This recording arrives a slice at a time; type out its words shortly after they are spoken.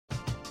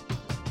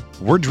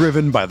We're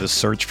driven by the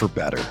search for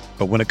better.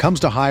 But when it comes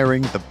to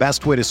hiring, the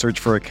best way to search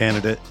for a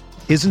candidate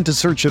isn't to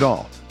search at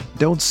all.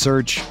 Don't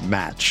search,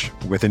 match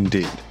with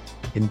Indeed.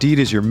 Indeed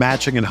is your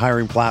matching and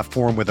hiring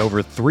platform with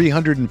over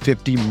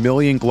 350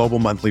 million global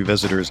monthly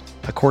visitors,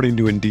 according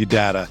to Indeed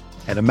data,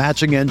 and a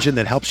matching engine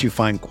that helps you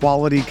find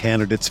quality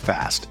candidates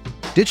fast.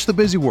 Ditch the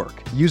busy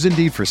work. Use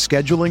Indeed for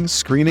scheduling,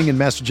 screening, and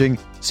messaging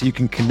so you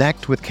can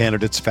connect with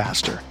candidates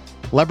faster.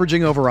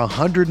 Leveraging over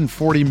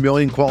 140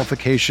 million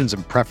qualifications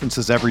and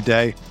preferences every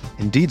day,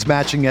 Indeed's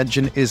matching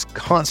engine is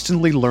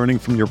constantly learning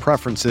from your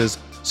preferences,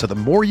 so the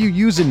more you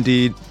use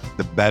Indeed,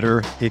 the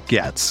better it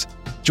gets.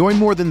 Join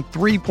more than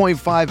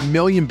 3.5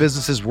 million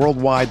businesses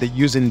worldwide that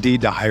use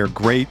Indeed to hire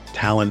great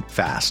talent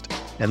fast.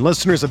 And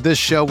listeners of this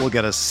show will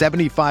get a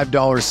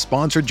 $75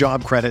 sponsored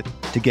job credit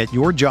to get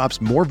your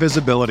jobs more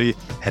visibility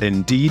at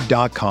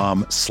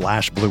Indeed.com/Blue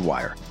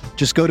Wire.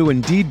 Just go to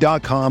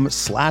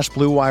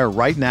Indeed.com/Blue Wire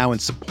right now and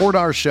support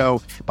our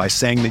show by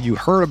saying that you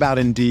heard about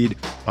Indeed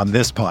on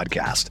this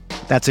podcast.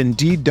 That's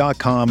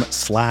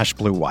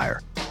Indeed.com/Blue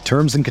Wire.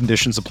 Terms and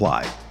conditions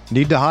apply.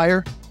 Need to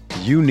hire?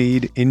 You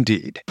need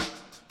Indeed.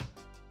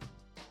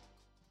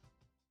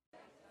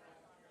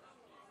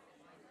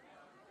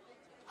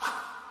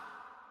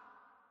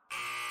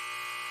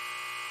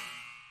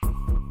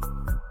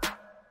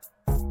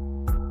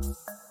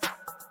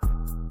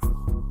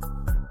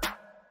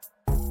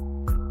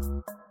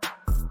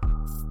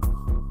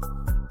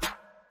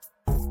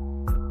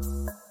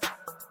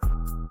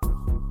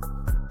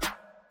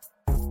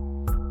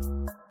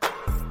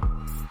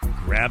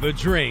 Grab a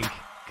drink,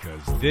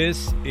 because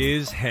this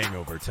is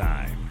hangover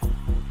time.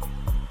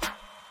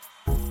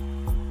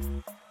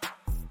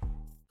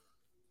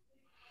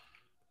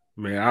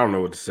 Man, I don't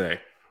know what to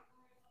say.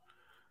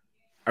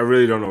 I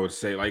really don't know what to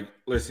say. Like,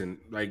 listen,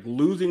 like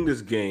losing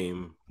this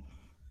game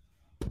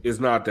is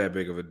not that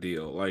big of a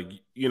deal. Like,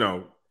 you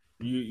know,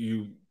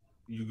 you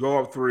go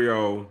up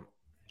 3-0,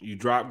 you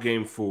drop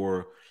game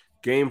 4,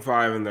 game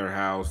 5 in their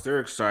house. They're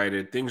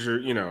excited. Things are,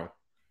 you know,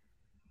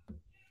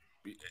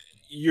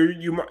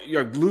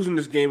 you're losing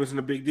this game isn't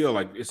a big deal.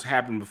 Like, it's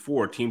happened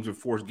before. Teams have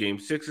forced game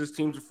 6s,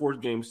 teams have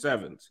forced game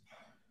 7s.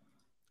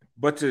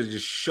 But to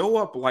just show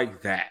up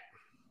like that,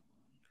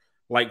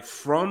 like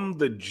from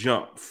the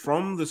jump,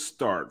 from the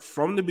start,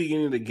 from the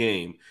beginning of the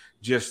game,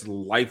 just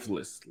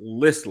lifeless,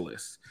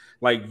 listless.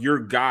 Like your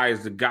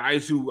guys, the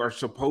guys who are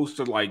supposed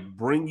to like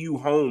bring you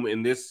home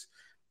in this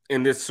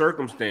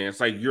circumstance,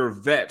 like your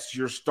vets,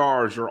 your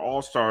stars, your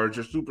all-stars,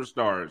 your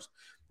superstars,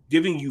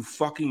 giving you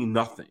fucking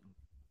nothing.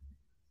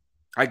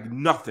 Like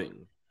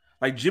nothing.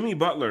 Like Jimmy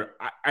Butler,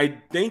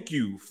 I thank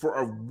you for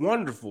a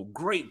wonderful,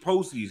 great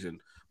postseason.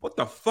 What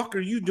the fuck are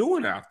you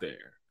doing out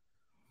there?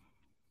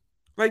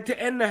 Like to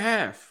end the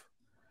half,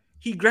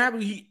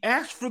 he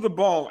asked for the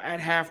ball at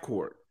half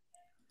court,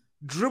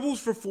 dribbles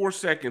for 4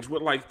 seconds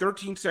with like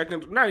 13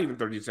 seconds, not even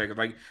 13 seconds,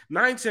 like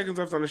 9 seconds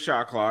left on the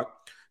shot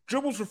clock,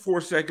 dribbles for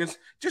 4 seconds,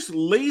 just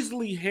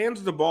lazily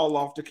hands the ball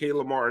off to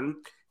Caleb Martin,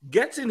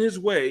 gets in his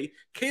way.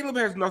 Caleb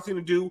has nothing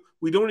to do.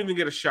 We don't even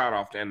get a shot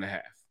off to end the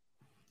half.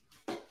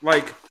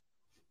 Like,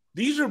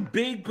 these are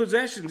big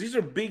possessions. These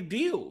are big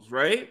deals,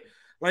 right?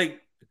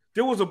 Like,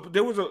 they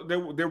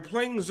were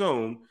playing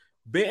zone.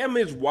 Bam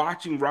is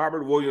watching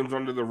Robert Williams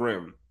under the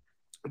rim.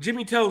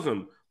 Jimmy tells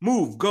him,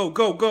 move, go,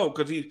 go, go,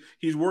 because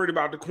he's worried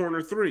about the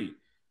corner 3.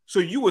 So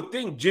you would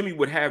think Jimmy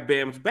would have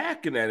Bam's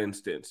back in that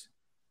instance.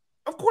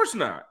 Of course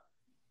not.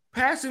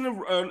 Passing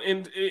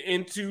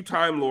into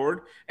Time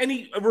Lord, and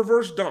he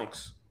reverse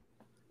dunks.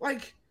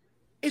 Like,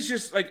 it's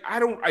just like I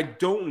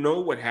don't know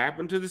what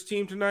happened to this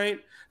team tonight.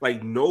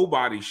 Like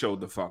nobody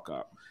showed the fuck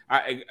up.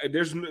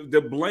 There's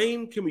the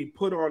blame can be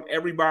put on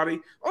everybody.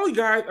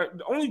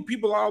 Only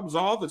people I'll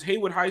absolve is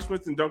Haywood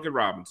Highsmith and Duncan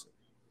Robinson,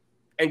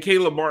 and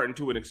Caleb Martin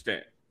to an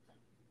extent.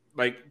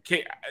 Like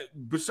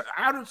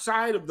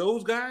outside of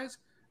those guys,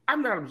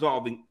 I'm not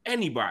absolving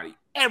anybody.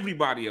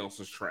 Everybody else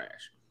is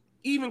trash,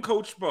 even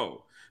Coach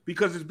Spo,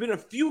 because it's been a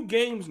few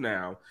games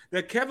now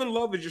that Kevin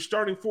Love as your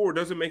starting forward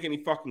doesn't make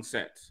any fucking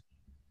sense.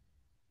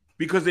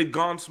 Because they've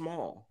gone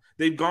small.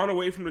 They've gone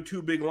away from the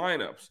 2 big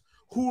lineups.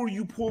 Who are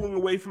you pulling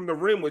away from the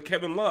rim with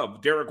Kevin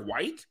Love? Derek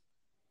White?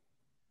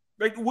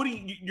 Like, what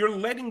you're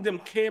letting them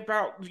camp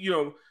out, you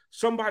know,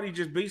 somebody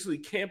just basically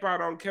camp out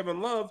on Kevin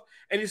Love,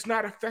 and it's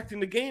not affecting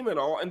the game at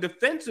all. And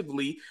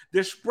defensively,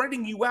 they're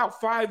spreading you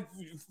out five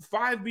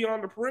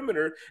beyond the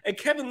perimeter, and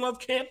Kevin Love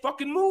can't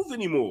fucking move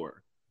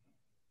anymore.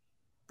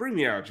 Bring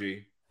me out,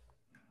 G.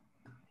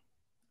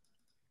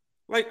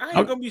 Like, I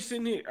ain't going to be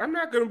sitting here. I'm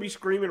not going to be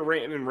screaming,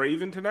 ranting, and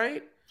raving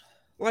tonight.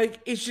 Like,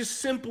 it's just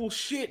simple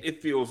shit,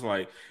 it feels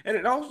like. And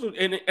it also,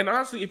 and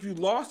honestly, if you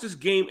lost this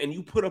game and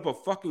you put up a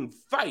fucking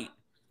fight,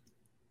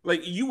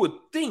 like, you would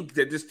think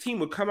that this team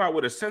would come out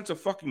with a sense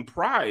of fucking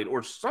pride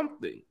or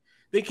something.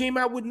 They came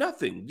out with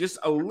nothing. Just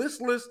a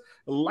listless,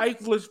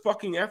 lifeless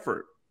fucking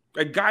effort.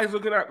 Like, guys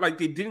looking at, like,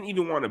 they didn't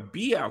even want to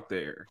be out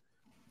there.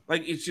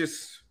 Like, it's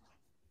just...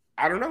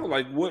 I don't know.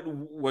 Like,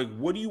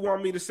 what do you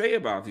want me to say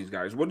about these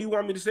guys? What do you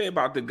want me to say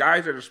about the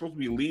guys that are supposed to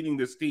be leading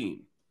this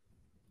team?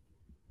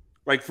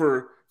 Like,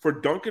 for for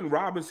Duncan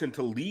Robinson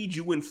to lead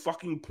you in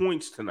fucking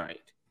points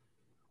tonight.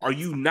 Are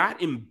you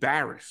not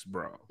embarrassed,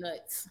 bro?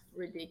 Nuts.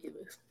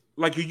 Ridiculous.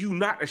 Like, are you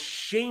not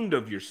ashamed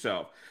of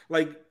yourself?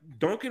 Like,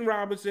 Duncan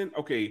Robinson,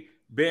 okay,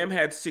 Bam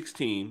had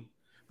 16,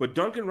 but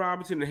Duncan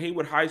Robinson and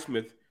Haywood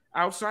Highsmith,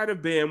 outside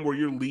of Bam, were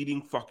your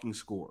leading fucking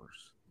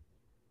scorers.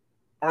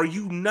 Are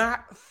you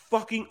not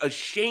fucking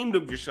ashamed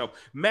of yourself?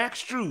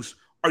 Max Strus,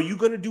 are you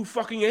going to do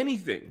fucking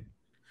anything?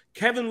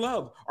 Kevin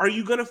Love, are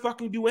you going to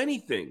fucking do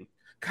anything?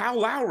 Kyle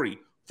Lowry,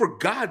 for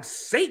God's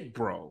sake,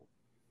 bro.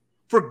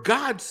 For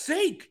God's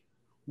sake.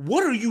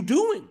 What are you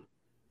doing?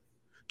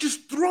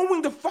 Just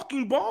throwing the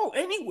fucking ball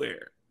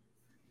anywhere.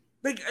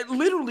 Like,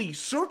 literally,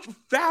 search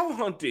foul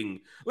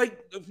hunting. Like,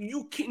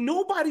 you can't,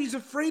 nobody's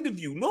afraid of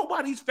you.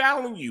 Nobody's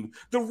fouling you.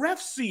 The refs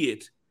see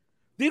it.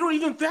 They don't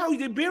even foul you.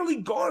 They barely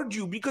guard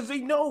you because they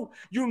know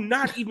you're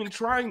not even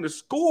trying to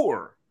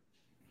score.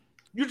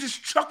 You're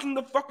just chucking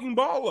the fucking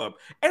ball up.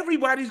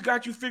 Everybody's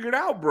got you figured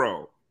out,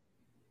 bro.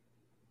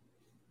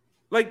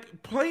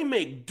 Like,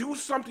 playmate, do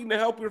something to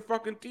help your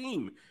fucking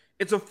team.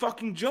 It's a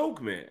fucking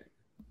joke, man.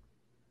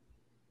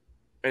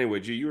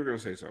 Anyway, G, you were going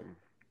to say something.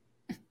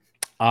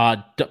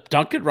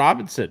 Duncan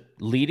Robinson,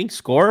 leading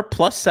scorer,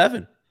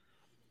 +7.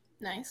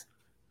 Nice.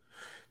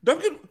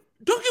 Duncan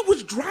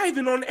was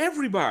driving on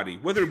everybody,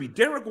 whether it be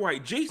Derek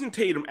White, Jason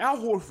Tatum, Al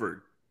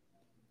Horford.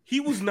 He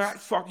was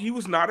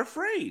not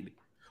afraid.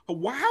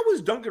 How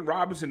is Duncan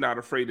Robinson not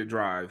afraid to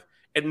drive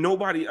and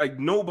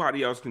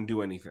nobody else can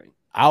do anything?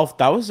 Alf,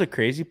 that was the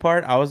crazy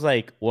part. I was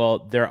like, well,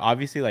 they're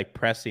obviously like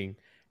pressing,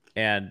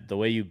 and the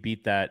way you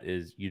beat that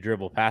is you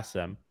dribble past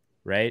them,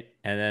 right?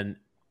 And then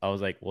I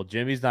was like, well,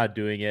 Jimmy's not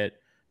doing it.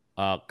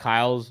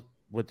 Kyle's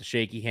with the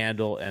shaky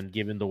handle and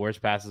giving the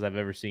worst passes I've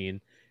ever seen.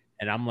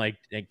 And I'm like,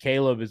 and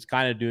Caleb is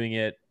kind of doing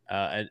it.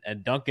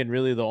 And Duncan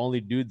really the only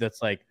dude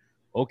that's like,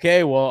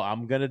 okay, well,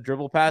 I'm going to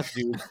dribble past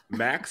you.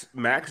 Max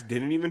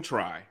didn't even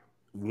try.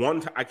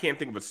 I can't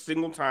think of a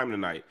single time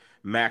tonight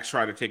Max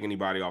tried to take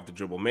anybody off the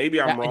dribble.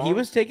 Maybe I'm wrong. He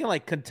was taking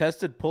like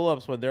contested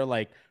pull-ups when they're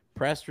like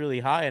pressed really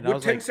high. And with I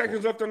was 10 like,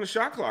 seconds left on the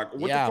shot clock.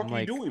 What the fuck are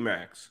you doing,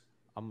 Max?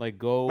 I'm like,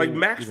 go. Like,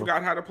 Max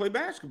forgot how to play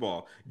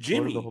basketball.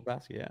 Jimmy. The whole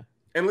basket, yeah.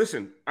 And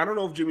listen, I don't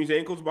know if Jimmy's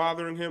ankle's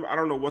bothering him. I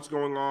don't know what's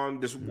going on.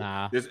 This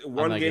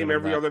one game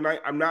every other night.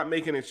 I'm not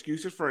making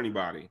excuses for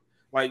anybody.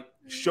 Like,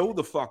 show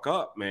the fuck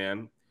up,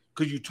 man.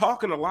 Because you're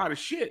talking a lot of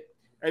shit.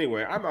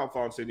 Anyway, I'm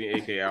Alphonse Sidney,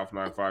 a.k.a.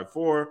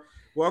 Alf954.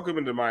 Welcome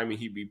into Miami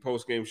Heat Beat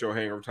post-game show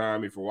Hangover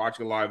Time. If you're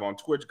watching live on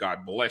Twitch,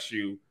 God bless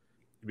you.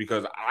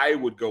 Because I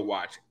would go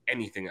watch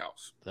anything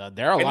else.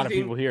 There are a lot of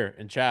people here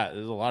in chat.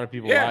 There's a lot of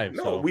people live.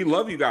 No, we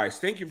love you guys.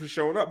 Thank you for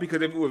showing up.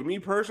 Because if it was me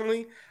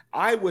personally,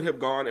 I would have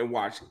gone and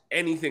watched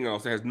anything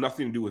else that has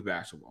nothing to do with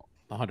basketball.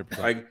 100%.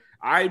 Like,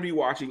 I'd be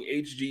watching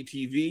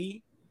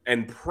HGTV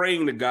and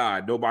praying to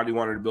God nobody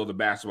wanted to build a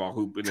basketball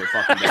hoop in their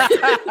fucking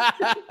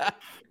backyard.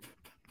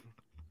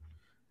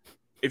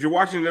 If you're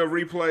watching the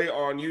replay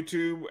on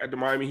YouTube at the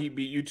Miami Heat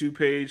Beat YouTube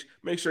page,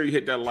 make sure you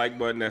hit that like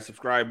button, that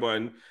subscribe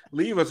button.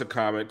 Leave us a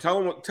comment.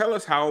 Tell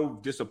us how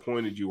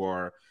disappointed you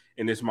are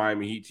in this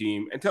Miami Heat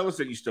team, and tell us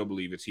that you still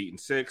believe it's Heat in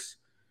 6.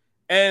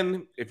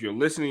 And if you're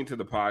listening to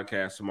the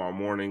podcast tomorrow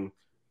morning,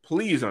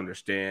 please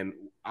understand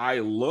I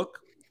look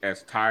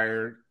as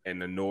tired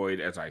and annoyed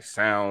as I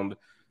sound.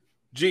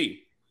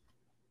 G,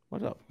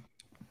 what's up?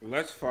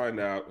 Let's find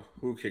out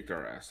who kicked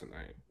our ass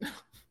tonight.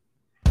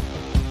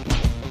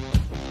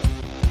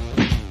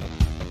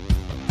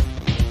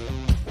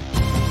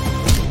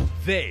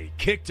 They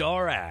kicked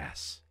our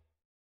ass.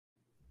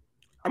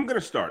 I'm going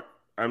to start.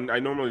 I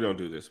normally don't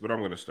do this, but I'm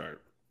going to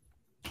start.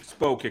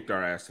 Spo kicked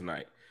our ass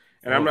tonight.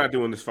 And I'm not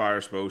doing this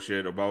fire Spo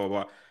shit or blah, blah,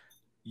 blah.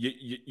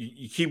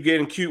 You keep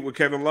getting cute with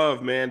Kevin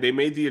Love, man. They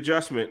made the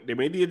adjustment. They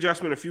made the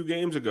adjustment a few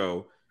games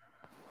ago.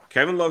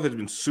 Kevin Love has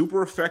been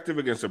super effective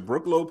against the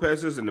Brook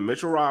Lopez's and the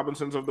Mitchell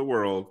Robinsons of the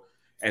world.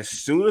 As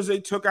soon as they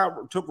took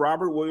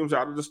Robert Williams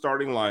out of the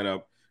starting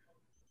lineup,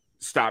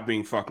 stop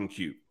being fucking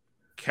cute.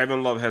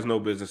 Kevin Love has no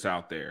business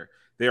out there.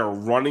 They are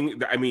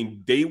running. I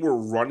mean, they were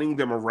running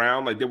them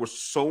around. Like, there were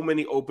so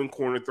many open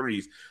corner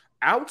threes.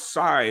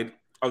 Outside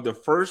of the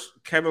first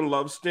Kevin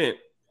Love stint,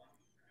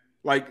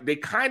 like, they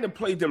kind of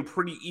played them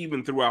pretty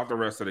even throughout the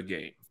rest of the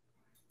game.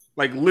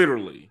 Like,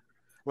 literally.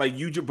 Like,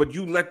 but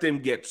you let them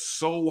get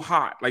so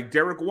hot. Like,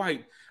 Derek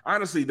White,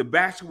 honestly, the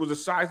basket was the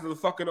size of the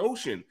fucking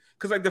ocean.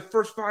 Because, like, the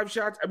first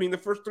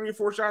 3 or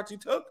 4 shots he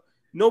took,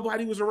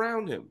 nobody was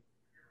around him.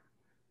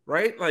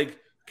 Right? Like,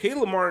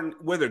 Caleb Martin,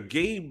 whether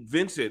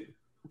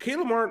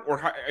Caleb Martin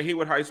or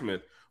Haywood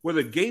Highsmith,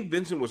 whether Gabe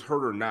Vincent was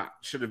hurt or not,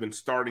 should have been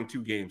starting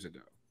 2 games ago.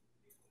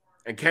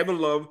 And Kevin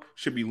Love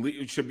should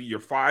be your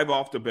 5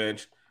 off the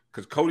bench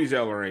because Cody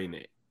Zeller ain't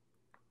it.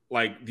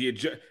 Like,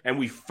 and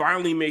we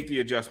finally make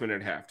the adjustment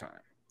at halftime.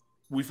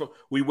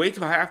 We wait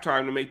till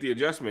halftime to make the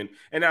adjustment,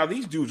 and now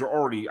these dudes are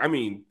already. I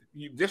mean,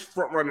 this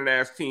front running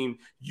ass team,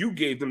 you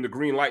gave them the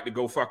green light to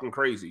go fucking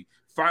crazy.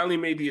 Finally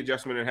made the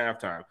adjustment at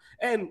halftime.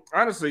 And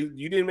honestly,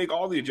 you didn't make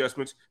all the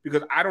adjustments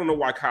because I don't know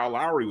why Kyle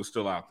Lowry was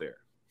still out there.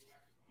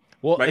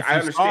 Well, like,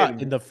 if you saw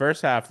in the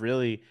first half,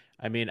 really,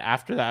 I mean,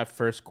 after that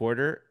first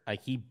quarter,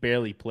 like he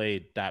barely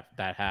played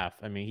that half.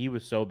 I mean, he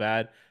was so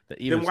bad that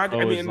even Then why?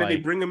 so is And then they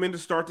like bring him in to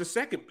start the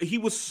second. He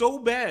was so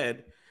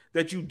bad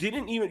that you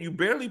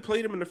barely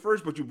played him in the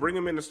first, but you bring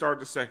him in to start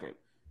the second.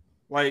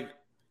 Like,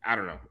 I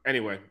don't know.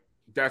 Anyway,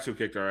 that's who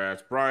kicked our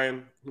ass.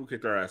 Brian, who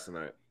kicked our ass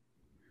tonight?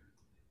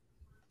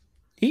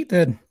 Heat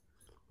did.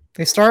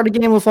 They started the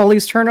game with all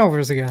these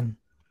turnovers again.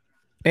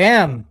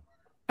 Bam.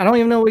 I don't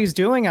even know what he's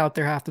doing out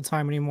there half the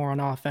time anymore on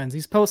offense.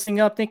 He's posting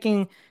up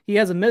thinking he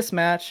has a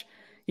mismatch.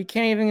 He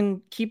can't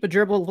even keep a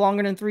dribble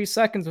longer than 3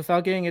 seconds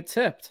without getting it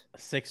tipped.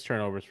 6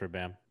 turnovers for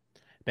Bam.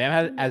 Bam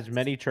had as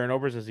many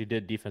turnovers as he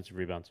did defensive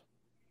rebounds.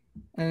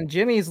 And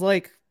Jimmy's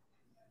like,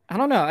 I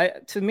don't know.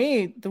 To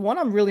me, the one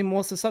I'm really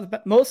most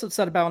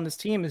upset about on this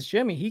team is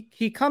Jimmy.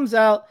 He comes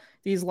out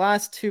these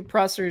last two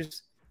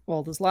pressers.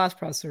 Well, this last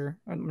presser,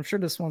 I'm sure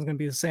this one's going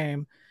to be the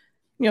same.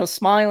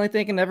 Smiling,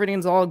 thinking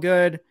everything's all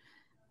good.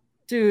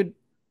 Dude,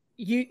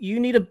 you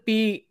need to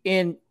be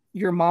in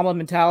your mama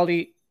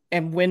mentality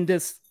and win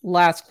this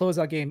last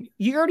closeout game.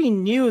 You already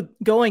knew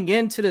going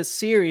into this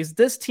series,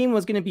 this team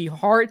was going to be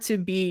hard to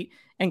beat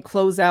and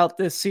close out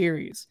this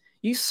series.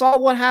 You saw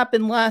what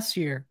happened last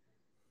year.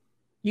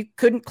 You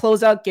couldn't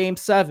close out game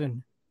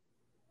 7.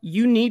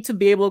 You need to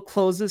be able to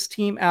close this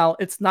team out.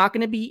 It's not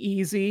going to be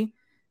easy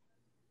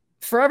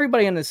for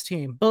everybody on this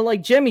team. But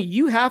like Jimmy,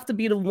 you have to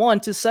be the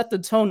one to set the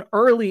tone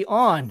early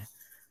on.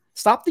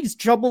 Stop these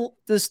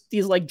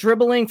like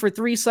dribbling for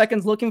 3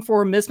 seconds looking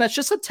for a mismatch.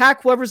 Just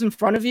attack whoever's in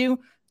front of you.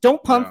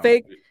 Don't pump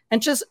fake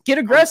and just get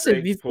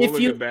aggressive. If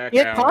you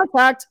get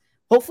contact,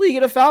 hopefully you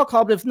get a foul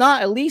call. But if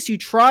not, at least you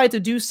try to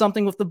do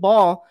something with the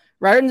ball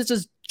rather than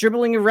just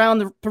dribbling around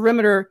the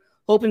perimeter,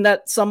 hoping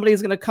that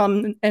somebody's going to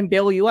come and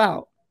bail you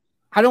out.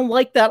 I don't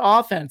like that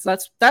offense.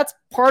 That's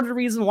part of the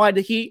reason why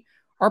the Heat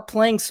are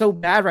playing so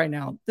bad right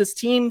now. This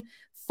team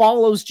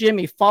follows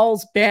Jimmy,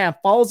 follows Bam,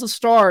 follows the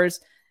stars,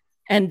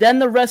 and then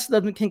the rest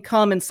of them can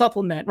come and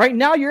supplement. Right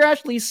now, you're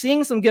actually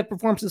seeing some good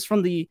performances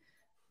from the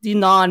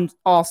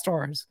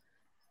non-All-Stars.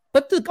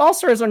 But the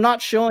All-Stars are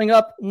not showing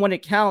up when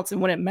it counts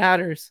and when it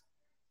matters.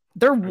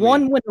 They're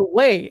one win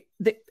away.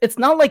 It's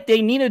not like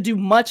they need to do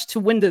much to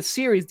win this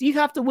series. You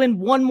have to win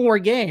one more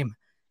game.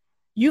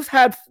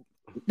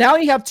 Now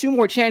you have 2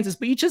 more chances,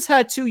 but you just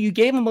had 2. You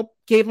gave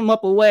them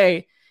up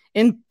away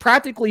in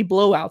practically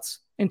blowouts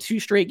in 2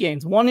 straight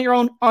games. One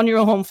on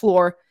your home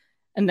floor,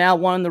 and now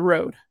one on the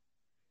road.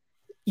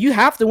 You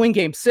have to win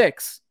game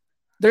 6.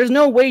 There's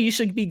no way you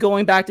should be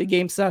going back to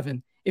game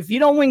 7. If you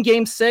don't win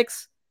game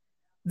 6,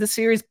 the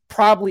series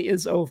probably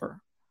is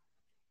over.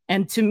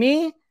 And to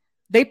me,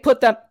 they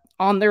put that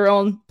on their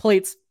own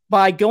plates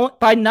by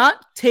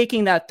not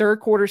taking that third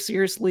quarter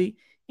seriously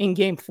in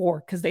game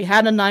 4 because they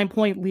had a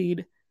 9-point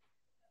lead.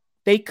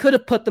 They could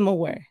have put them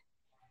away.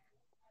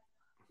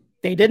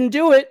 They didn't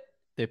do it.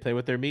 They play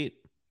with their meat.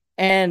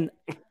 And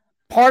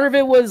part of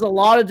it was a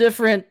lot of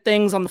different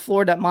things on the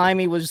floor that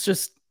Miami was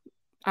just,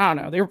 I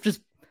don't know, they were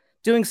just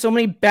doing so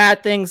many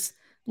bad things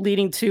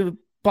leading to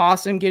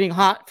Boston getting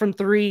hot from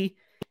 3.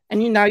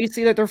 And now you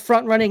see that they're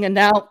front running, and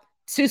now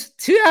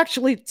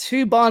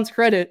to Bond's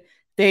credit,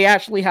 they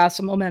actually have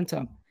some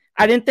momentum.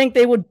 I didn't think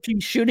they would be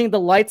shooting the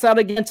lights out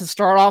again to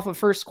start off a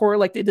first quarter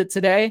like they did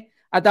today.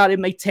 I thought it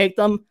may take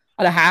them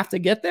at a half to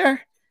get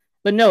there.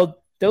 But no,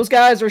 those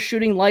guys are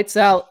shooting lights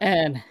out,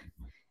 and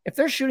if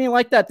they're shooting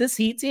like that, this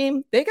Heat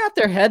team, they got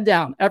their head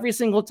down every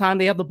single time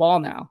they have the ball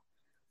now.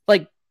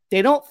 Like,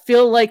 they don't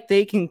feel like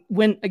they can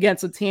win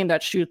against a team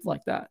that shoots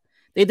like that.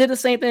 They did the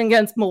same thing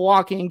against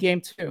Milwaukee in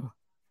game 2.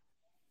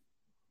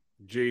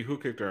 G, who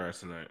kicked our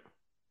ass tonight?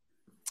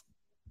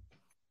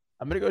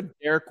 I'm going to go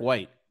Derek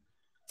White.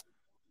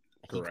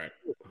 Correct.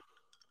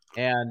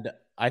 And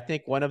I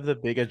think one of the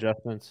big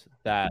adjustments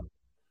that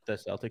the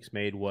Celtics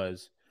made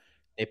was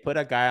they put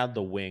a guy on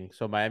the wing.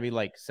 So Miami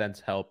sends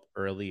help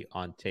early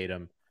on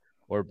Tatum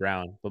or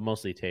Brown, but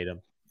mostly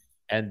Tatum.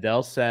 And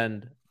they'll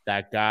send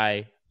that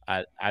guy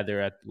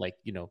either at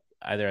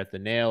the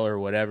nail or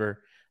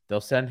whatever. They'll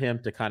send him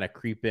to kind of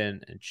creep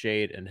in and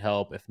shade and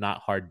help, if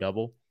not hard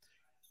double.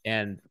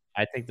 And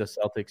I think the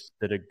Celtics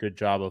did a good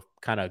job of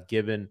kind of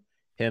giving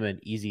him an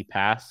easy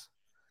pass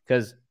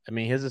because, I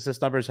mean, his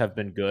assist numbers have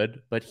been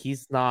good, but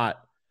he's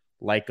not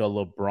like a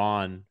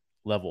LeBron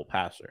level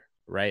passer,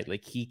 right?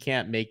 Like, he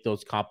can't make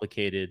those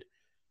complicated,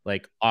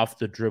 off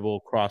the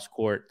dribble, cross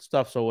court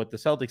stuff. So what the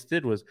Celtics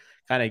did was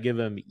kind of give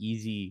him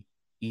easy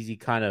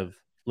kind of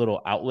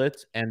little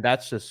outlets, and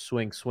that's just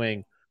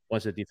swing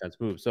once the defense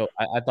moves. So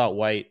I thought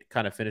White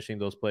kind of finishing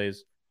those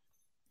plays.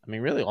 I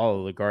mean, really all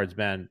of the guards,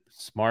 man.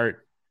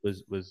 Smart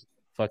was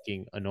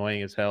fucking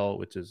annoying as hell,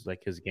 which is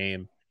his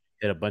game.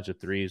 Hit a bunch of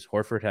threes.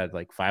 Horford had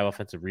 5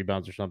 offensive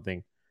rebounds or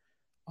something,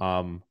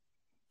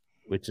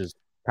 which is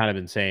kind of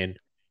insane.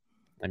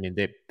 I mean,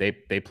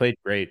 they played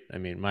great. I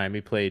mean,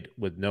 Miami played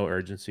with no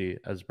urgency,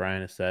 as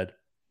Brian has said.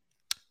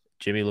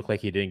 Jimmy looked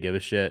like he didn't give a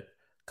shit.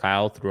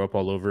 Kyle threw up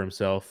all over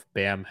himself.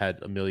 Bam had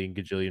a million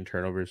gajillion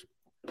turnovers.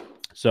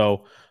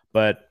 So,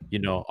 but,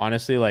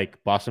 honestly,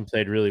 Boston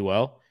played really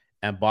well,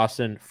 and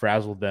Boston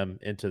frazzled them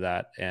into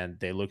that, and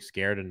they looked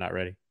scared and not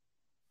ready.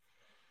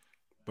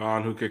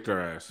 Bond, who kicked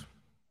our ass?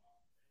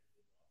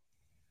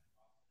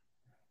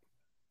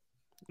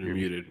 You're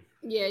muted.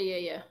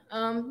 Yeah.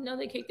 No,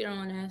 they kicked their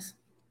own ass.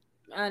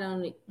 I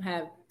don't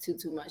have too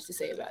much to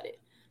say about it.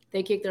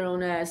 They kicked their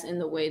own ass in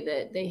the way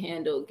that they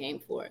handled Game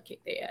 4 and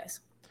kicked their ass.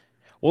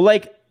 Well,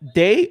 I'm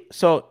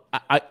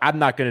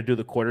not going to do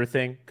the quarter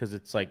thing because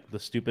it's like the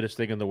stupidest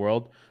thing in the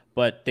world,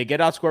 but they get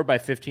outscored by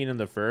 15 in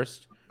the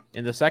first.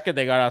 In the second,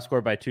 they got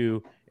outscored by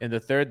 2. In the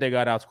third, they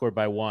got outscored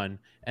by 1.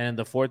 And in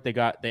the fourth, they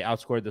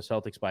outscored the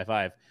Celtics by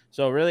 5.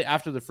 So really,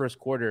 after the first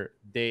quarter,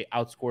 they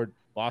outscored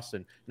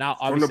Boston. Now,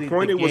 obviously,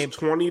 from the point was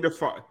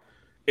 20-5.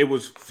 It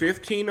was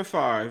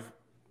 15-5.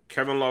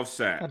 Kevin Love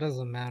sat. That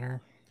doesn't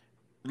matter.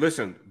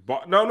 Listen,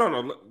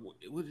 no.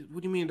 What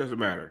do you mean it doesn't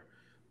matter?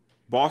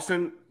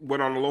 Boston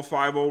went on a little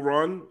 5-0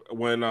 run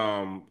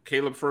when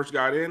Caleb first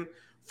got in.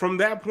 From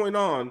that point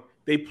on,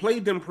 they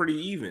played them pretty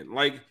even.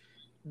 Like,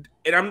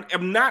 and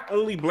I'm not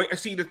only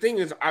see, the thing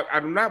is,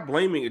 I'm not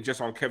blaming it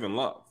just on Kevin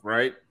Love,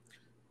 right?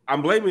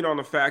 I'm blaming it on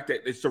the fact that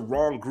it's the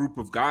wrong group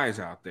of guys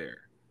out there.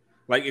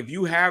 Like, if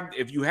you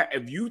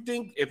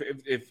think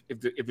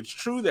it's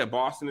true that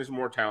Boston is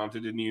more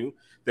talented than you,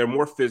 they're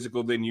more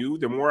physical than you,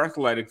 they're more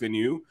athletic than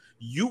you,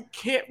 you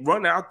can't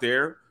run out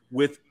there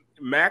with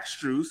Max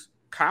Strus,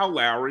 Kyle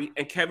Lowry,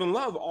 and Kevin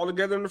Love all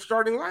together in the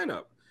starting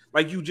lineup.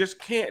 Like, you just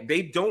can't.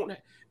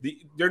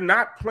 They're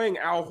not playing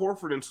Al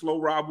Horford and slow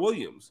Rob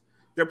Williams.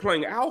 They're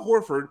playing Al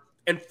Horford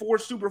and 4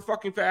 super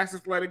fucking fast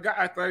athletic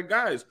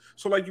guys.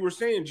 So like you were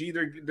saying, G,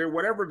 they're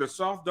whatever, the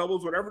soft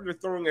doubles, whatever they're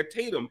throwing at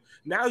Tatum,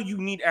 now you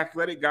need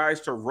athletic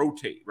guys to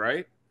rotate,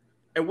 right?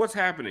 And what's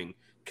happening?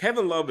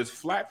 Kevin Love is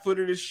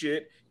flat-footed as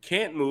shit,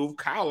 can't move.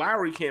 Kyle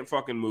Lowry can't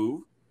fucking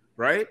move,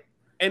 right?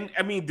 And,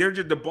 I mean, they're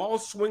just the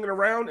ball's swinging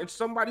around and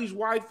somebody's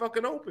wide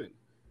fucking open.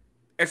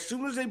 As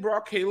soon as they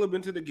brought Caleb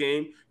into the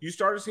game, you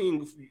started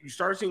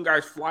seeing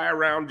guys fly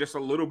around just a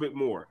little bit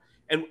more.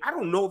 And I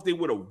don't know if they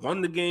would have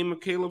won the game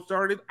if Caleb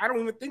started. I don't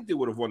even think they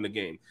would have won the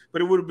game.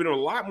 But it would have been a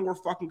lot more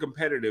fucking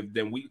competitive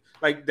than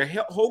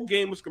the whole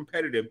game was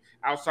competitive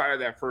outside of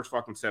that first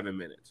fucking 7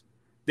 minutes.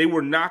 They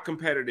were not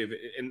competitive,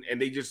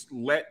 and they just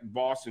let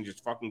Boston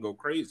just fucking go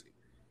crazy.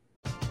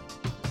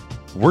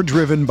 We're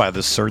driven by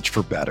the search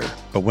for better.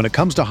 But when it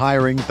comes to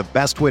hiring, the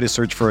best way to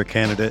search for a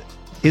candidate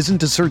isn't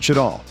to search at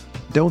all.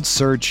 Don't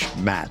search,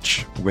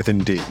 match with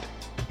Indeed.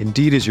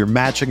 Indeed is your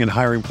matching and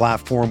hiring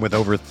platform with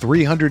over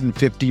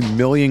 350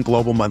 million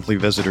global monthly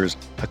visitors,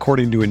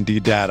 according to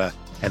Indeed data,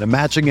 and a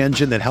matching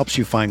engine that helps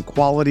you find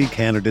quality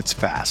candidates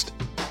fast.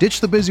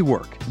 Ditch the busy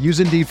work. Use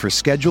Indeed for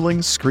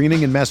scheduling,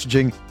 screening, and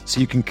messaging so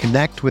you can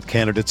connect with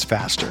candidates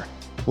faster.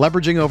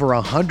 Leveraging over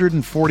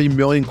 140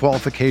 million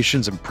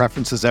qualifications and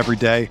preferences every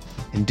day,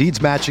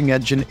 Indeed's matching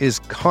engine is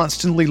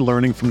constantly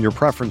learning from your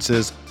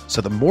preferences,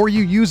 so the more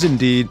you use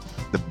Indeed,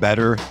 the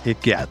better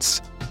it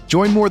gets.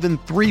 Join more than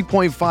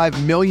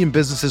 3.5 million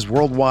businesses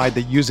worldwide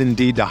that use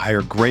Indeed to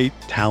hire great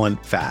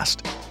talent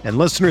fast. And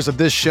listeners of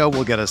this show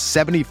will get a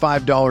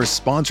 $75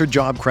 sponsored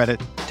job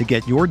credit to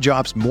get your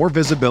jobs more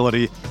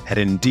visibility at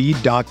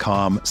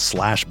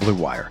Indeed.com/Blue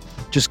Wire.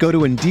 Just go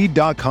to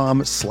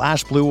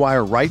Indeed.com/Blue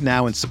Wire right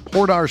now and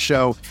support our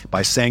show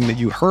by saying that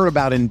you heard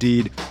about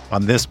Indeed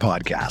on this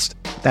podcast.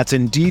 That's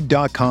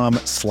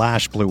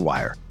Indeed.com/Blue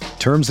Wire.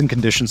 Terms and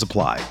conditions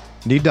apply.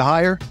 Need to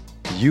hire?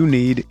 You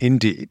need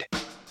Indeed.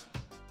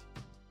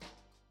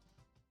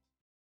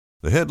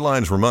 The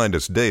headlines remind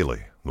us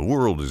daily, the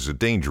world is a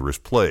dangerous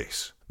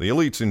place. The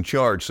elites in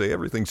charge say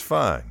everything's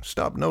fine,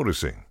 stop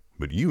noticing.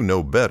 But you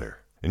know better.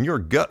 And your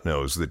gut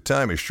knows that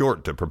time is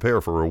short to prepare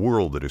for a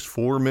world that is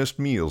 4 missed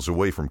meals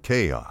away from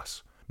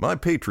chaos. My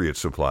Patriot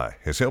Supply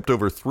has helped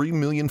over 3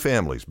 million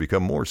families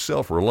become more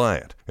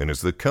self-reliant and is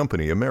the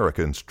company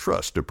Americans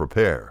trust to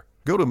prepare.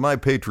 Go to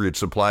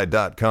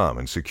MyPatriotSupply.com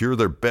and secure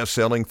their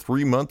best-selling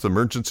 3-month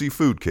emergency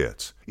food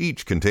kits.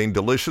 Each contain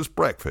delicious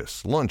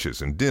breakfasts,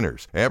 lunches, and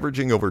dinners,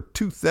 averaging over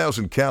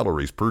 2,000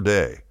 calories per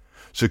day.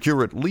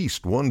 Secure at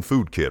least 1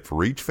 food kit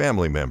for each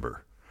family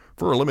member.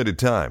 For a limited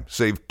time,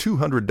 save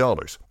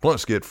 $200,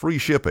 plus get free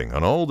shipping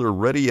on all their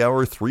Ready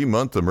Hour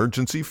 3-month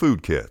emergency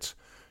food kits.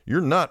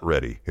 You're not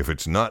ready if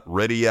it's not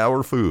Ready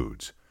Hour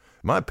Foods.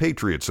 My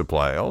Patriot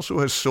Supply also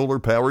has solar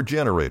power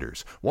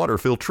generators, water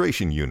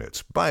filtration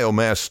units,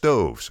 biomass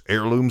stoves,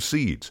 heirloom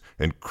seeds,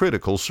 and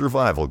critical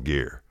survival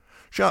gear.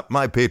 Shop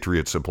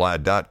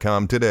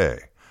MyPatriotSupply.com today.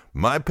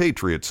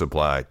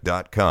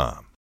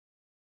 MyPatriotSupply.com.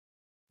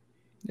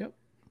 Yep.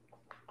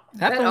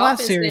 Happened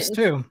last series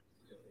too.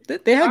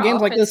 They had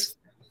games like this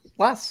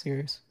last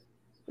series.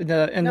 In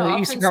the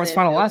Eastern Conference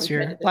Final last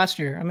year. Last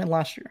year.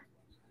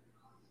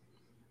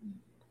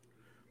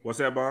 What's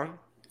that, Bond?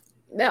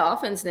 That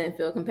offense didn't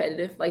feel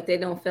competitive. Like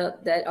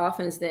that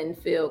offense didn't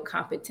feel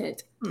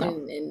competent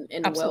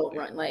and well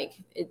run. Like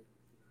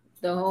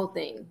the whole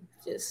thing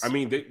just. I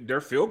mean,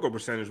 their field goal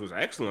percentage was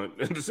excellent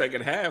in the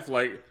second half.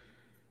 Like,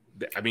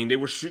 I mean, they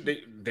were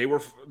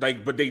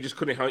like, but they just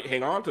couldn't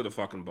hang on to the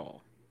fucking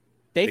ball.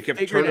 They kept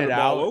figured turning it the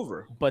out, ball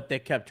over, but they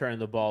kept turning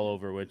the ball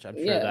over, which I'm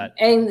sure that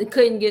and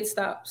couldn't get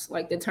stops,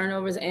 like the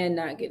turnovers and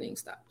not getting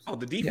stops. Oh,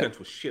 the defense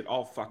was shit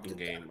all fucking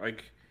game.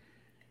 Like,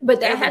 But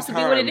that has to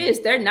be what it is.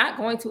 They're not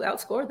going to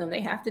outscore them.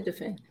 They have to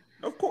defend.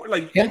 Of course,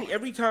 like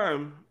every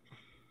time,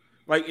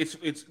 like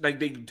it's like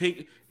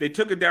they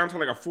took it down to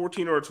like a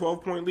 14 or a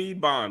 12-point lead.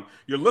 Bond,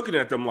 you're looking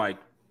at them like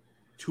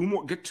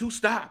get 2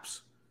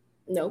 stops.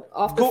 Nope,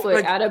 off the foot,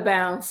 like, out of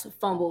bounds,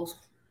 fumble.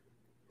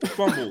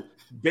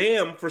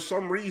 Bam, for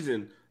some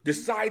reason,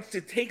 decides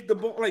to take the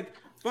ball. Like,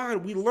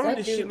 Bond, we learned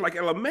this shit in like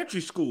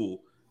elementary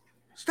school.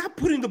 Stop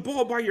putting the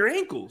ball by your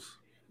ankles.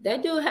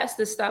 That dude has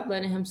to stop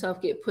letting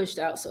himself get pushed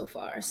out so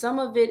far. Some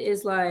of it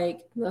is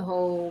like the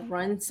whole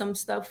run some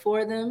stuff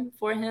for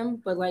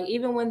him. But like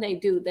even when they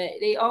do that,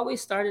 they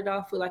always started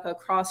off with like a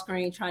cross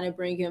screen trying to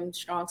bring him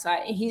strong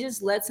side. And he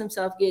just lets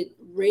himself get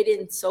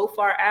ridden so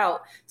far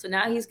out. So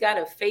now he's got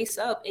to face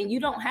up. And you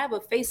don't have a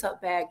face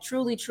up bag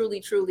truly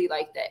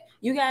like that.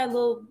 You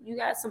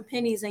got some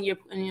pennies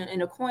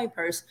in a coin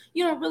purse.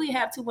 You don't really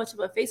have too much of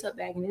a face up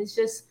bag. And it's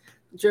just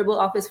dribble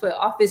off his foot,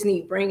 off his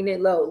knee, bringing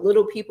it low.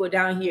 Little people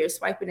down here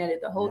swiping at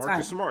it the whole time.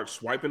 Marcus Smart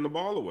swiping the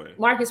ball away.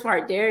 Marcus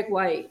Smart, Derek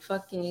White,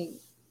 fucking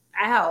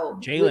ow.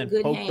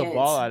 Jalen poked the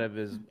ball out of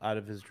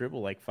his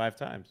dribble like 5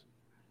 times.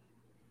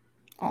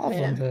 All of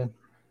them did.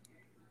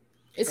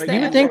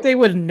 You would think they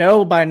would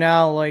know by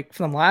now, like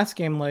from last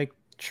game, like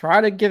try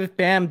to give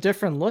Bam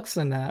different looks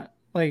than that.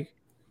 Like,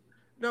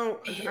 no,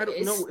 I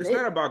don't know. It's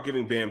not about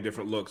giving Bam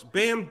different looks.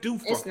 Bam do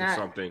fucking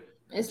something.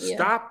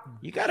 Stop.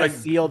 You gotta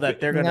feel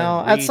that they're gonna.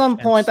 No, at some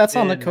point that's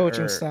on the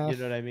coaching staff. You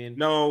know what I mean?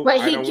 No,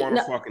 I don't want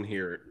to fucking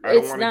hear it. I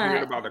don't want to hear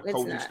it about the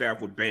coaching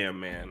staff with Bam,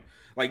 man.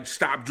 Like,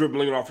 stop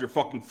dribbling it off your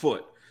fucking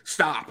foot.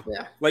 Stop.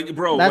 Yeah. Like,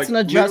 bro. That's an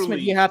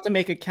adjustment. You have to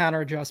make a counter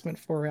adjustment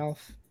for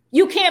Ralph.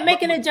 You can't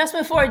make an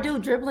adjustment for a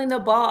dude dribbling the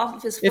ball off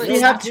of his foot. If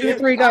you have 2 or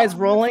 3 guys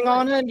rolling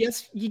on it,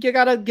 yes, you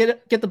gotta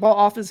get the ball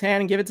off his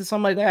hand and give it to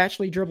somebody to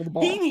actually dribble the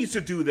ball. He needs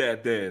to do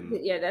that then.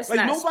 Yeah, that's like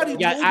not nobody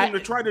told him to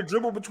try to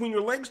dribble between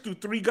your legs through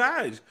 3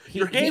 guys.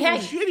 Your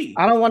hand is shitty.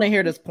 I don't want to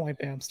hear this point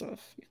Bam stuff.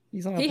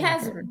 He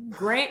has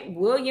Grant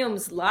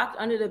Williams locked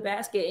under the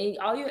basket, and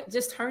all you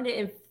just turn it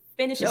and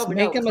finish over.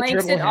 No,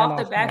 planks it off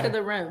the back of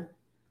the rim.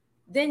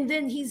 Then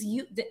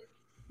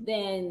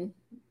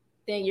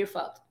you're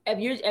fucked.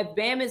 If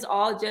Bam is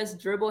all just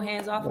dribble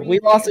hands off, we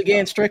lost the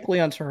game strictly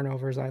on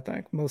turnovers. I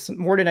think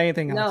more than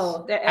anything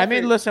else. No, I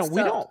mean, listen,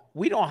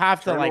 we don't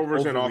have to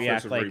turnovers like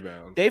overreact.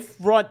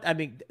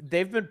 Like,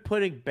 they've been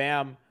putting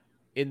Bam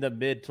in the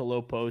mid to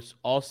low post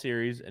all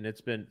series, and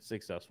it's been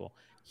successful.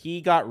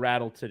 He got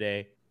rattled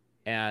today,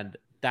 and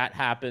that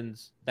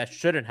happens. That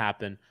shouldn't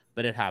happen,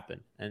 but it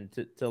happened. And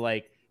to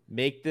like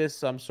make this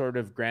some sort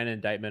of grand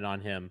indictment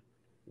on him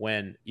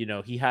when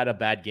he had a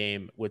bad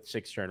game with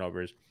 6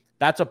 turnovers.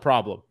 That's a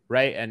problem,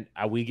 right? And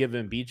we give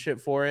him beat shit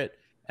for it.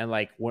 And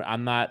like,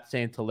 I'm not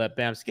saying to let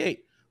Bam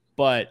skate,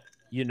 but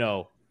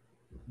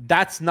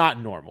that's not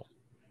normal.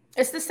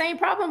 It's the same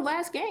problem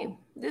last game.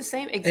 The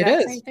same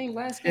exact same thing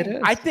last game.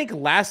 I think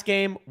last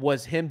game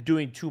was him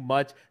doing too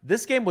much.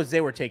 This game was they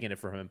were taking it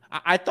from him.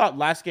 I thought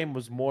last game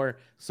was more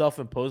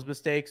self-imposed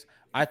mistakes.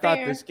 I thought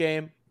this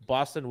game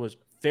Boston was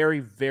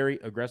very, very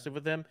aggressive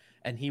with him,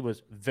 and he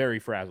was very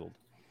frazzled.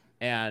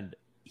 And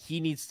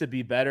he needs to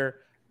be better.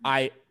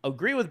 I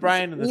agree with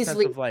Brian in the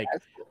sense of like,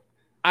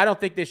 I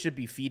don't think they should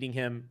be feeding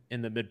him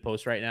in the mid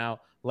post right now.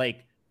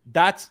 Like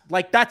that's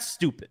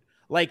stupid.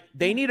 Like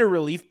they need a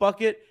relief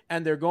bucket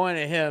and they're going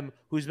to him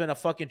who's been a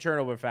fucking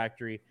turnover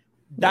factory.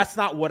 That's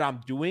not what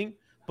I'm doing.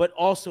 But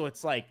also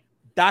it's like,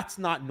 that's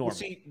not normal. Well,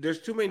 see,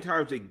 there's too many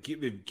times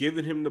they've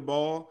given him the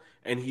ball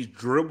and he's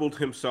dribbled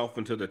himself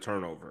into the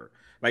turnover.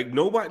 Like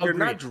they're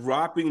not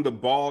dropping the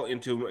ball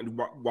into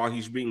while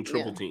he's being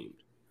triple teamed.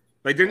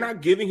 Like, they're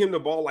not giving him the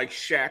ball like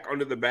Shaq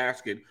under the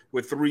basket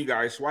with 3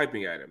 guys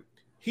swiping at him.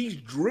 He's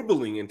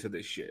dribbling into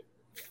this shit.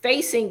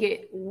 Facing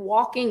it,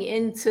 walking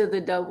into the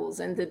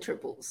doubles and the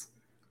triples.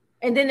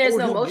 And then there's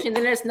no motion.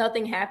 Then there's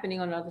nothing happening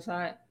on the other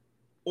side.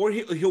 Or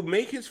he'll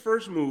make his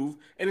first move,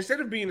 and instead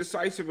of being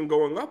decisive and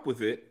going up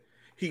with it,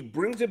 he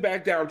brings it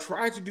back down,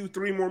 tries to do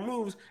 3 more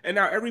moves, and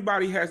now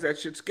everybody has that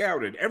shit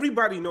scouted.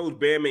 Everybody knows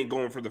Bam ain't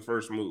going for the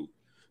first move.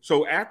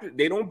 So after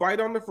they don't bite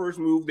on the first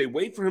move, they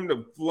wait for him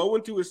to flow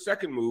into his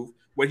second move,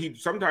 what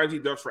sometimes he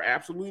does for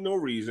absolutely no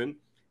reason.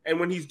 And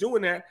when he's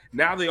doing that,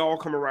 now they all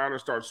come around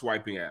and start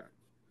swiping at him.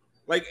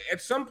 Like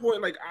at some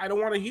point, like I don't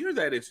want to hear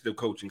that it's the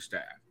coaching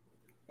staff.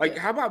 Like,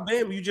 how about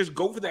Bam? You just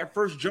go for that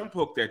first jump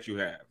hook that you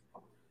have.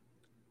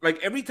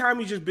 Like every time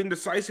he's just been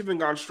decisive and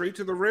gone straight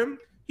to the rim,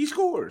 he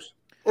scores.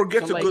 Or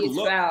gets a good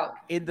look.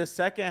 In the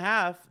second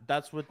half,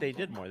 that's what they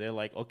did more. They're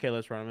like, okay,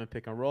 let's run him and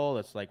pick and roll.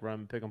 Let's like run him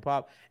and pick and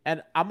pop.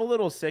 And I'm a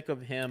little sick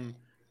of him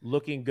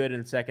looking good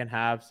in second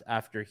halves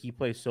after he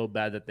plays so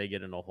bad that they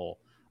get in a hole.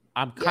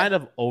 I'm kind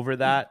of over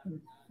that.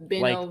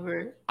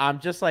 Over. I'm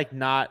just like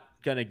not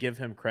going to give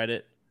him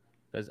credit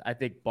because I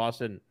think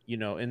Boston,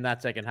 in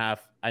that second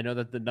half, I know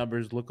that the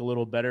numbers look a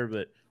little better,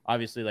 but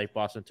obviously like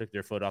Boston took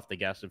their foot off the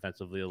gas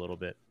defensively a little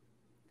bit.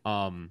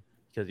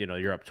 Because,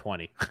 you're up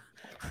 20.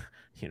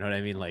 You know what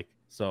I mean? Like,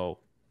 so,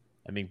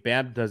 I mean,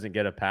 Bam doesn't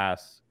get a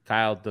pass.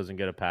 Kyle doesn't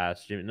get a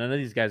pass. None of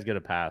these guys get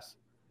a pass.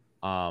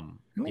 How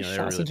many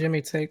shots did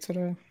Jimmy take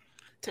today?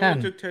 10.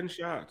 He took 10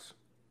 shots.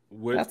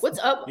 What's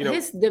up?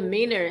 His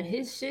demeanor,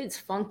 his shit's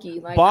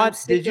funky. Like, Bond,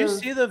 did you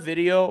see the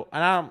video?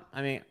 And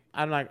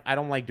I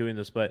don't like doing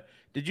this, but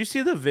did you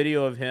see the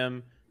video of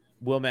him?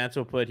 Will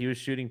Mantle he was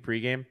shooting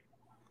pregame.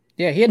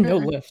 Yeah, he had no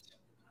lift.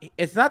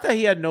 It's not that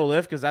he had no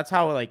lift because that's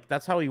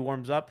how he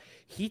warms up.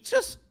 He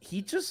just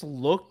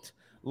looked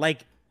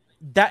like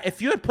that.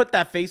 If you had put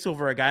that face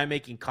over a guy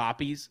making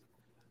copies,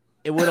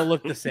 it would have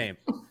looked the same.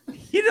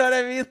 You know what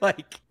I mean?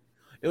 Like,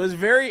 it was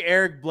very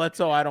Eric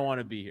Bledsoe. I don't want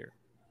to be here.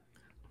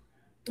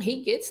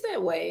 He gets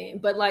that way,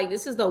 but like,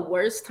 this is the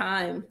worst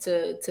time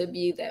to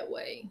be that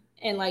way.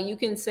 And like, you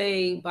can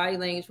say body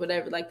language,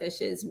 whatever, like that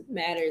shit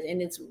matters,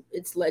 and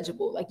it's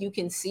legible. Like, you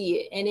can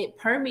see it and it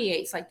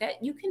permeates like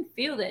that. You can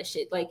feel that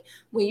shit. Like,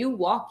 when you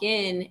walk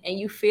in and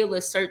you feel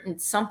a certain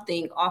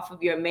something off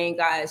of your main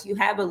guys, you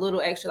have a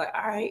little extra, like,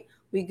 all right,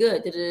 we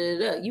good.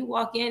 You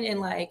walk in and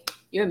like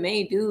your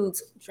main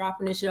dudes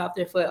dropping the shit off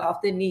their foot,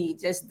 off the knee,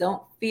 just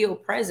don't feel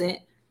present.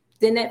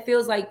 Then that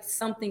feels like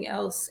something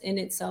else in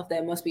itself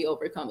that must be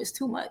overcome. It's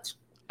too much.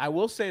 I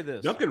will say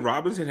this. Duncan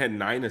Robinson had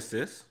 9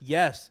 assists.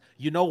 Yes.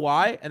 You know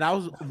why? And that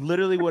was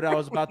literally what I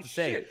was about to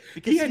say.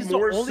 Because he's the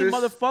only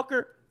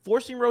motherfucker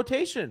forcing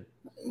rotation.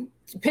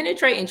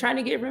 Penetrating, trying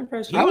to get rim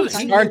pressure. I would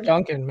start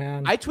Duncan,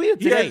 man. I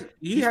tweeted today.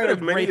 He had as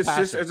many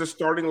assists as a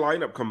starting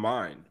lineup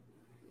combined.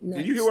 Nice.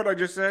 Did you hear what I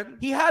just said?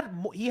 He had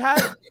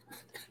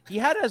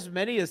as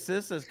many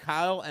assists as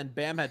Kyle and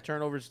Bam had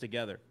turnovers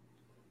together.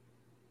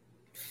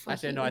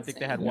 Actually, no, I think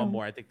they had one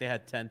more. I think they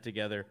had 10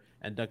 together,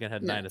 and Duncan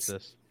had 9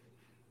 assists.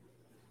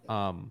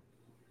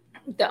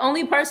 The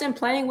only person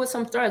playing with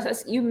some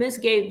threats, you miss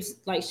Gabe's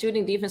like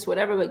shooting defense,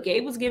 whatever, but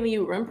Gabe was giving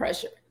you rim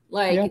pressure.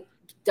 Like,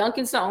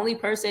 Duncan's the only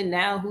person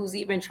now who's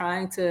even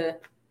trying to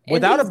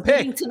without a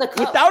pick,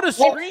 without a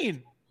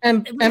screen.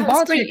 And is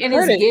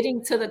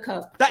getting to the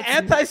cup. The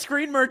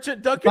anti-screen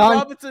merchant, Duncan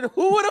Robinson.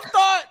 Who would have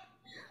thought?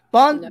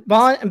 Bond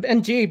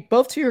and G,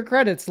 both to your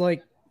credits,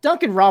 like,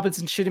 Duncan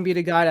Robinson shouldn't be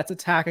the guy that's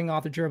attacking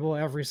off the dribble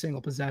every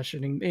single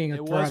possession and being a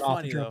threat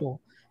off the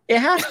dribble. It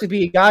has to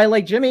be a guy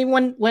like Jimmy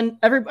when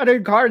every other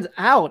guard's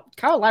out.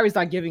 Kyle Lowry's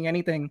not giving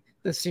anything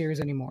this series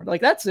anymore. Like,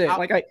 that's it.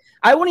 Like,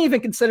 I wouldn't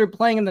even consider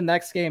playing in the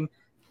next game,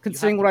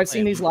 considering what I've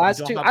seen these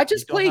last two. I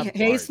just play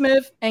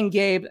Haysmith and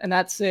Gabe, and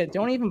that's it.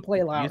 Don't even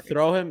play Lowry. You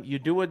throw him. You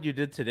do what you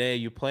did today.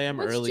 You play him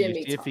early.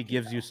 You see if he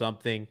gives you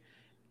something,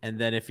 and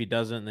then if he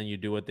doesn't, then you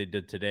do what they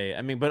did today.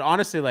 I mean, but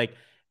honestly, like,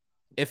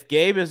 if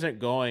Gabe isn't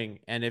going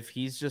and if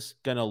he's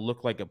just gonna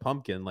look like a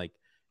pumpkin, like,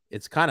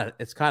 it's kind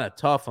of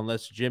tough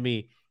unless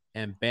Jimmy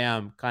and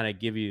Bam kind of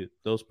give you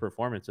those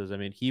performances. I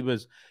mean, he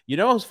was, it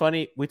was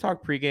funny. We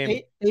talked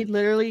pregame. They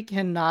literally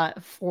cannot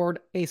afford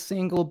a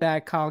single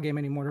bad Kyle game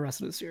anymore the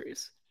rest of the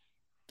series.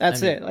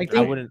 That's it. Like,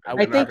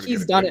 I think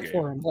he's done it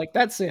for him. Like,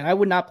 that's it. I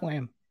would not play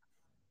him.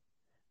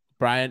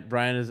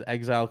 Brian is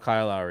exiled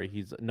Kyle Lowry.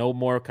 He's no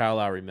more Kyle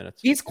Lowry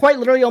minutes. He's quite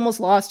literally almost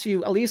lost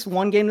to at least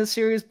one game this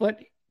series, but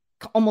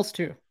almost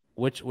 2.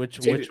 Which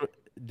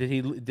did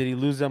he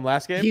lose them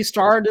last game? He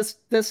started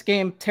this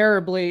game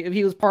terribly.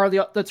 He was part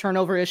of the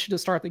turnover issue to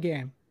start the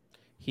game.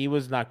 He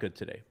was not good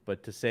today,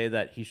 but to say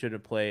that he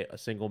shouldn't play a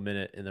single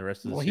minute in the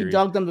rest of the series, he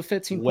dug them to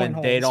 15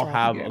 when they don't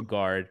have a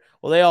guard.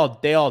 Well,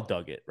 they all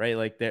dug it, right?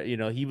 Like,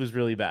 he was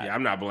really bad. Yeah,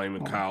 I'm not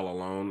blaming Kyle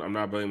alone. I'm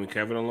not blaming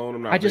Kevin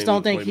alone. I just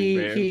don't think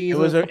he it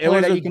was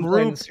a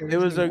group issue.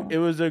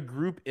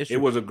 It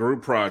was a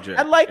group project.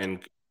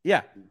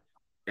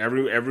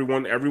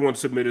 Everyone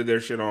submitted their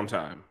shit on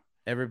time.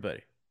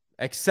 Everybody,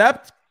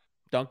 except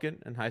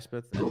Duncan and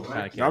Highsmith.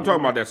 I'm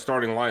talking about that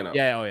starting lineup.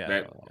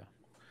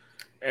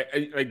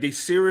 Like, they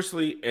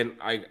seriously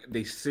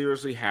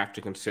have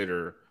to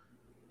consider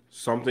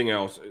something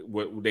else.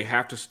 They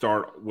have to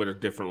start with a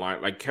different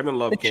line. Like, Kevin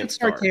Love can't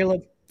start.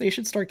 Caleb. They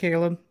should start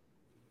Caleb.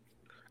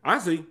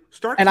 Honestly,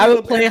 start. And Caleb, I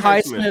would play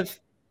Highsmith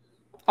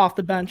off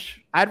the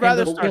bench. I'd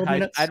rather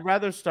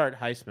start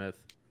Highsmith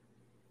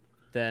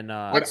than.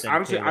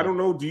 Honestly, I don't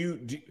know.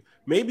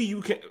 Maybe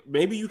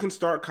you can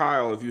start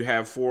Kyle if you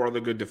have 4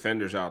 other good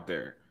defenders out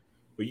there.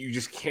 But you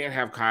just can't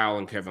have Kyle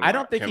and Kevin. I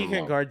don't think he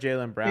can guard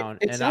Jaylen Brown.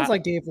 It sounds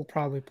like Dave will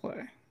probably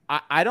play.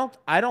 I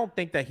don't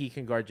think that he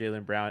can guard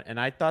Jaylen Brown. And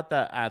I thought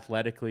that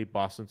athletically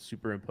Boston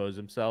superimposed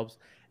themselves.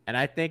 And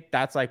I think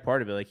that's like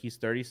part of it. Like, he's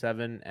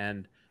 37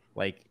 and,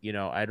 like,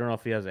 I don't know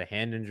if he has a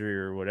hand injury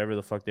or whatever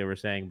the fuck they were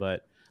saying,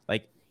 but,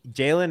 like,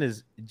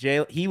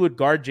 he would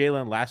guard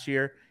Jaylen last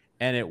year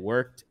and it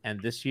worked.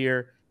 And this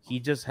year he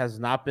just has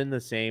not been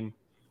the same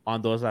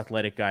on those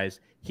athletic guys.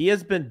 He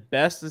has been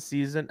best this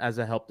season as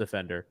a help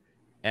defender.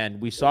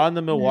 And we saw in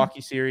the Milwaukee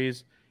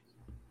series,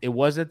 it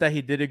wasn't that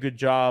he did a good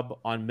job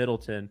on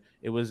Middleton.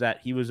 It was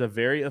that he was a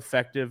very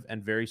effective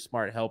and very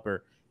smart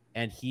helper.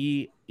 And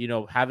he,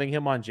 having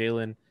him on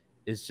Jaylen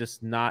is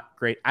just not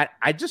great.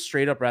 I just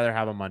straight up rather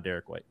have him on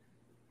Derek White.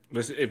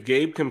 Listen, if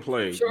Gabe can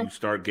play, you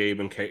start Gabe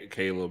and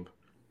Caleb.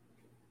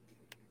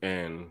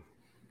 And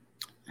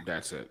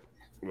that's it.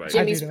 Right.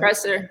 Jimmy's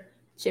presser.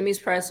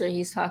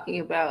 He's talking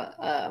about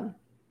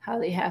how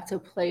they have to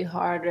play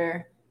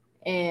harder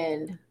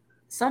and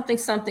something.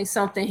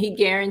 He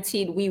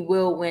guaranteed we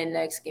will win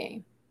next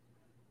game.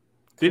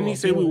 Didn't he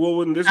say we will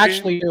win this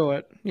actually game? do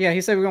it? Yeah,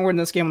 he said we're gonna win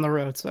this game on the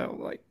road. So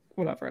like,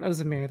 whatever. That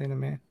doesn't mean anything to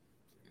me.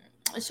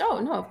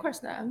 Sure, no, of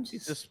course not. I'm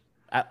just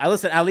I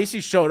listen. At least he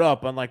showed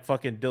up, unlike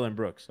fucking Dylan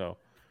Brooks. So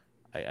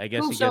I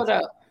guess who showed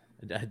up.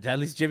 At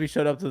least Jimmy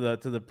showed up to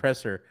the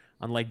presser,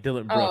 unlike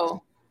Dylan Brooks.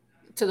 Oh,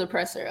 to the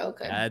presser.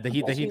 Okay. The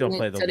Heat don't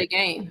play to the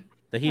game.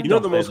 The Heat. You know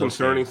the most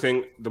concerning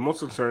thing. The most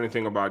concerning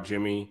thing about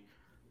Jimmy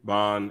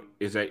Bond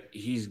is that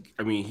he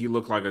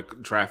looked like a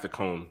traffic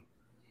cone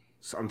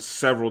on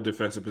several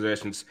defensive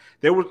possessions.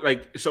 There were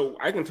so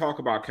I can talk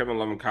about Kevin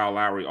Love and Kyle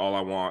Lowry all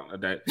I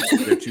want. That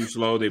they're too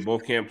slow. They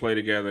both can't play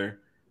together.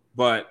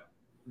 But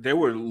there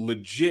were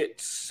legit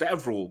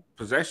several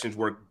possessions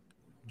where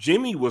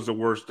Jimmy was the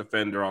worst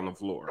defender on the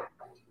floor.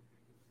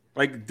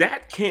 Like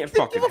that can't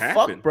fucking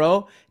happen,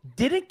 bro.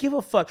 Didn't give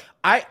a fuck.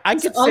 I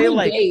could say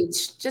like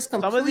just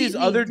some of these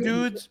other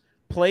dudes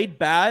played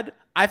bad.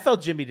 I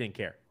felt Jimmy didn't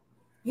care.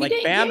 Like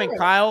Bam and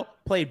Kyle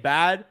played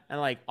bad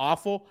and like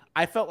awful.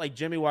 I felt like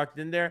Jimmy walked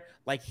in there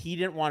like he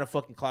didn't want to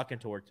fucking clock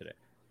into work today.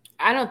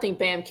 I don't think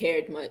Bam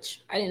cared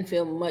much. I didn't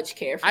feel much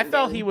care from I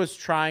felt Bam. he was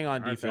trying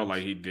on defense. I felt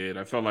like he did.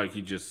 I felt like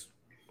he just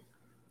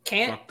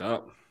fucked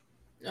up.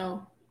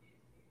 No.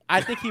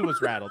 I think he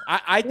was rattled.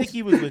 I think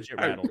he was legit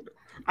rattled.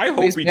 I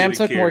hope he Bam didn't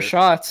took care. more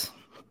shots.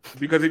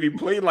 Because if he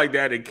played like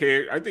that and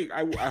cared, I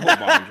hope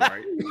Bond's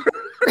right.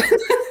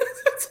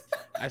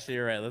 Actually,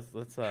 you're right.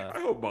 Let's. I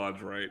hope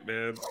Bond's right,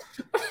 man.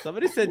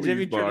 Somebody said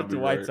Jimmy turned into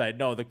Whiteside. Right.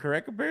 No, the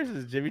correct comparison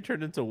is Jimmy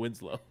turned into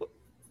Winslow.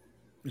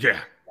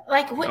 Yeah.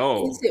 Like what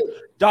is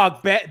it?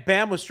 Dog,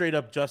 Bam was straight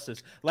up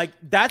Justice. Like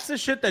that's the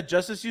shit that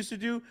Justice used to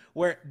do.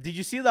 Where did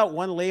you see that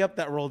one layup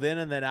that rolled in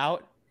and then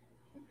out?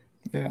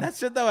 Yeah. That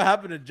shit that would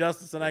happen to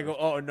Justice, and I go,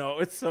 oh no,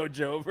 it's so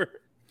Jover.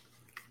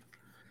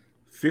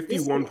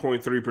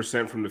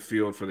 51.3% from the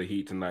field for the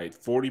Heat tonight.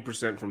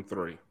 40% from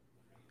three.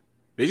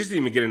 They just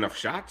didn't even get enough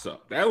shots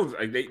up. That was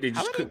like they just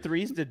how many couldn't.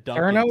 threes did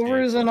Duncan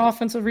Turnovers and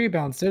offensive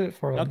rebounds did it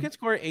for them. Duncan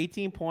scored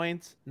 18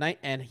 points,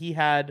 and he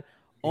had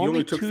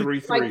only took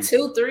 3 threes. Like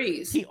 2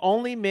 threes. He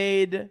only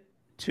made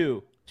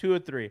 2 or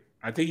 3.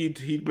 I think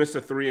he missed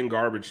a 3 in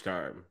garbage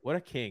time. What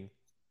a king!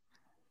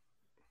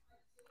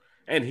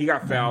 And he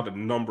got fouled a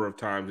number of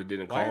times and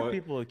didn't Why call are it.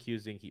 people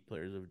accusing Heat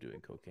players of doing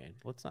cocaine?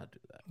 Let's not do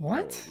that.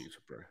 What?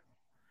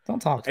 Don't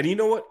talk. And you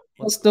know what?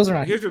 Those are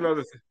not. Here's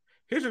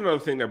another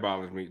thing that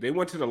bothers me. They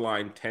went to the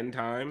line 10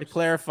 times. To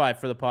clarify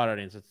for the pod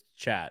audience, it's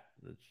chat.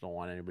 I just don't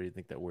want anybody to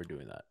think that we're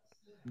doing that.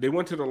 They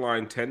went to the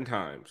line 10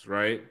 times,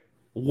 right?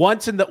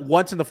 Once in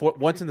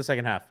the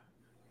second half.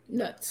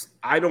 Nuts.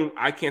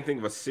 I can't think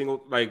of a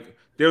single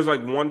there's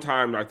like one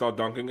time I thought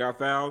Duncan got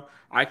fouled.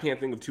 I can't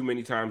think of too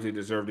many times they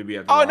deserved to be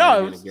at the line.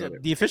 Oh no,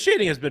 the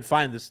officiating has been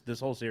fine this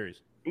whole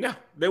series. No,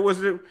 there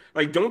wasn't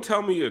don't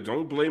tell me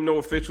don't blame no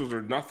officials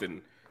or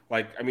nothing.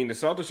 The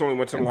Celtics only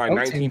went to the line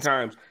 19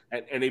 times,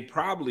 and they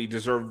probably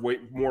deserve way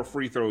more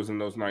free throws than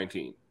those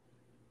 19.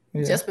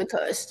 Yeah. Just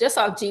because, just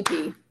off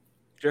GP,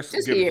 just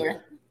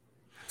here,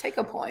 take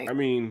a point. I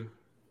mean,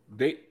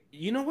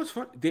 you know what's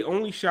funny? They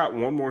only shot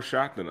one more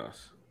shot than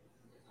us.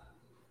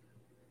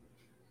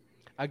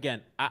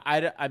 Again,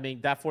 I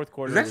mean that fourth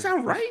quarter. Does that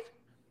sound right?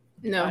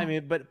 No, I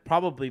mean, but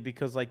probably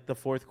because like the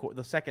fourth quarter,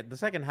 the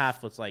second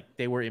half was like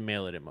they were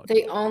immaculate mode.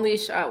 They only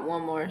shot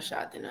one more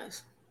shot than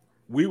us.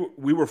 We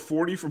were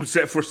 40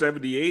 for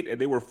 78, and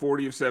they were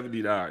 40 of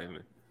 79.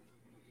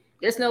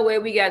 There's no way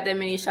we got that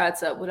many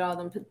shots up with all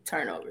them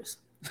turnovers.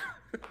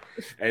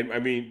 And I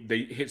mean, they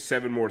hit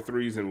 7 more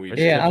threes than we did.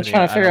 Yeah, I'm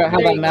trying to figure out how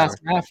that math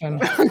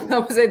happened.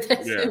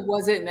 It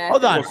wasn't math.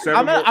 Hold on,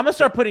 I'm gonna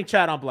start putting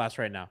chat on blast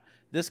right now.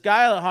 This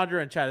guy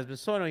Alejandro in chat has been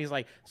so annoying. He's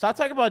like, stop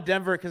talking about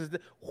Denver because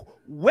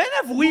when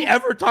have we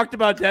ever talked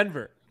about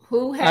Denver?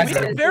 Who has we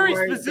have very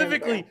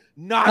specifically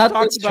not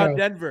talked about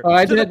Denver. Oh,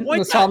 I to did the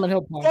point Solomon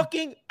that Hill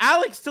fucking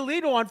Alex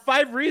Toledo on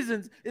 5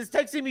 Reasons is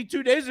texting me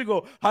 2 days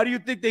ago. How do you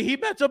think the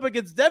Heat match up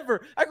against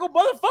Denver? I go,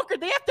 motherfucker,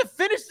 they have to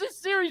finish this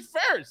series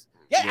first.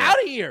 Get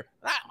out of here.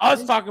 Not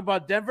us talking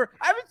about Denver.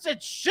 I haven't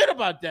said shit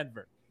about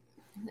Denver.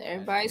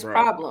 Everybody's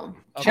problem.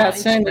 Chat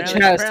saying the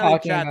chat is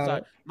talking about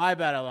it. My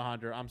bad,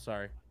 Alejandro. I'm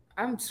sorry.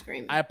 I'm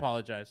screaming. I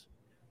apologize.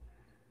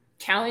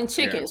 Counting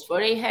chickens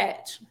before they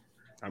hatch.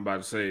 I'm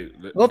about to say.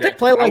 Well, if they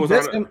play like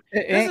this,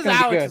 this is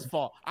Alex's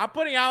fault. I'm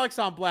putting Alex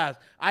on blast.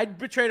 I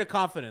betrayed a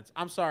confidence.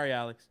 I'm sorry,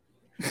 Alex.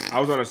 I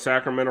was on a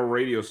Sacramento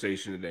radio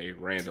station today,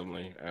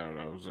 randomly. I don't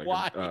know. It was like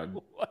why?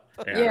 What?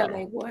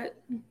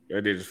 Yeah,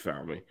 they just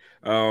found me.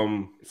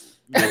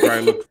 I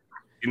looked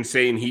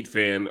insane Heat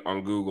fan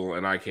on Google,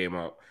 and I came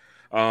up.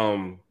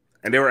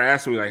 And they were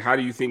asking me, like, how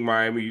do you think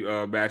Miami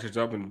matches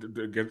up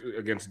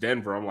against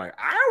Denver? I'm like,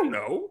 I don't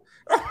know.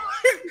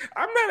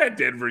 I'm not at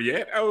Denver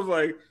yet. I was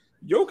like,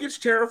 Jokic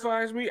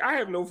terrifies me. I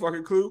have no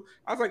fucking clue.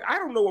 I was like, I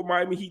don't know what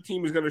Miami Heat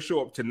team is going to show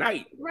up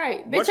tonight.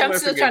 Right. Bitch, I'm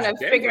still trying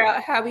to figure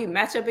out how we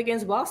match up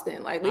against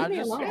Boston. Like, leave me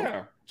alone.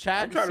 Yeah.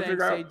 Chat is saying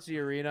Sage the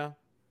arena.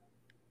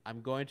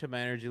 I'm going to my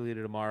energy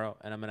leader tomorrow,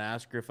 and I'm going to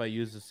ask her if I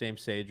use the same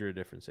Sage or a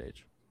different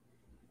Sage.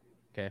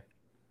 Okay.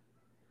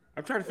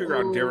 I'm trying to figure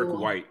out Derek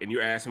White, and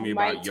you're asking me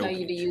about Jokic. I might tell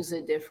you to use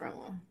a different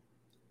one.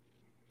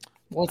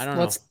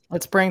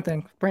 Let's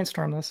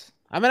brainstorm this.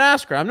 I'm gonna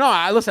ask her.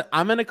 Listen.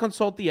 I'm gonna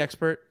consult the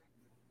expert.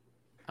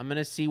 I'm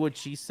gonna see what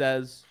she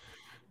says.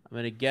 I'm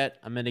gonna get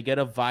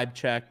a vibe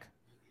check,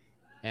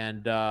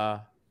 and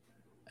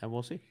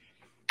we'll see.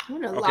 I'm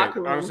gonna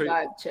locker room honestly,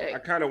 vibe check. I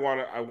kind of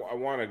want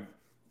to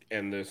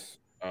end this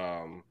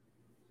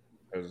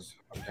because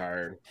I'm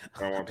tired. I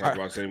don't want to talk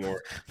about this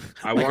anymore.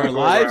 I want to go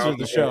lives around of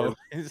the show.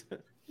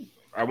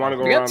 I want to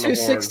go We around got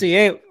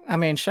 268. I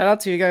mean, shout out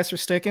to you guys for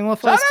sticking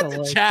with us. Shout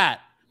out to chat.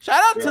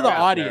 Shout out to the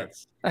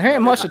audience. I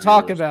ain't much to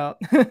talk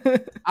about.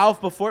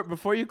 Alf,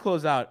 before you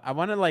close out, I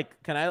want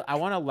to I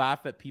want to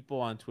laugh at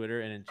people on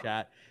Twitter and in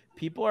chat.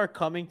 People are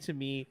coming to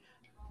me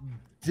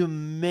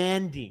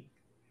demanding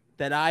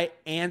that I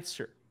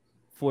answer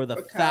for the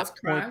fat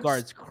point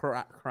guard's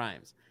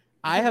crimes.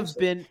 I have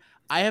been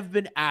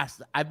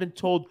asked. I've been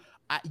told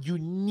you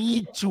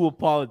need to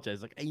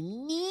apologize. Like, I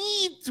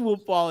need to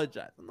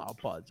apologize. I'm not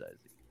apologizing.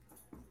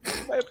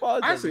 I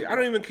apologize. Honestly, I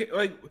don't even care.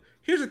 Like,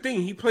 here's the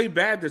thing. He played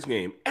bad this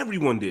game.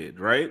 Everyone did,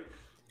 right?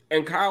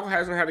 And Kyle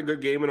hasn't had a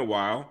good game in a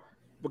while.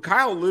 But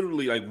Kyle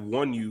literally, like,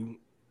 won you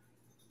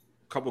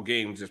a couple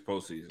games this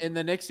postseason. In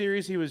the Knicks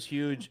series, he was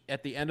huge.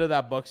 At the end of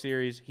that Bucks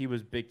series, he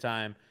was big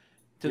time.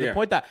 To the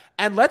point that,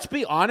 and let's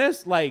be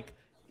honest, like,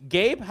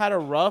 Gabe had a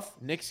rough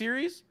Knicks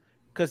series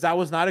because that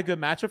was not a good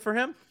matchup for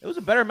him. It was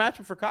a better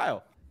matchup for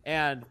Kyle.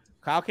 And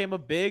Kyle came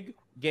up big.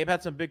 Gabe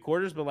had some big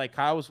quarters, but like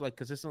Kyle was like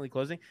consistently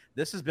closing.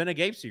 This has been a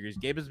Gabe series.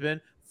 Gabe has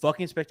been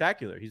fucking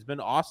spectacular. He's been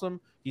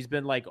awesome. He's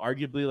been like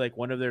arguably like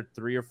one of their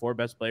 3 or 4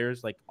 best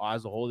players like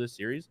as a whole this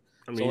series.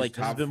 I mean, so like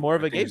this has been more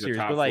of a Gabe series,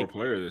 but like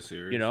player this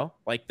series. You know,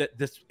 like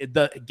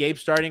the Gabe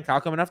starting,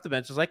 Kyle coming off the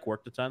bench is like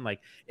worked a ton. Like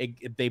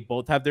they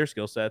both have their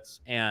skill sets,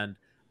 and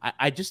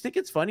I just think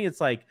it's funny. It's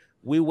like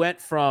we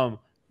went from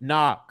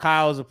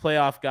Kyle's a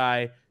playoff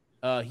guy.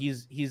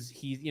 He's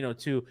you know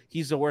to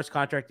he's the worst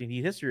contract in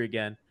Heat history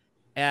again.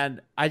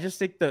 And I just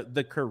think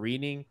the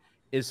careening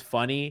is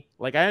funny.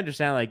 Like, I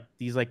understand like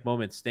these like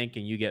moments stink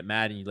and you get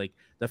mad and you like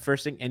the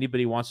first thing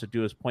anybody wants to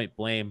do is point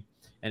blame.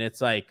 And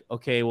it's like,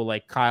 okay, well,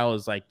 like Kyle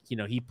is like, you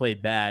know, he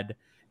played bad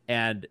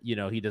and, you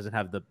know, he doesn't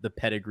have the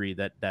pedigree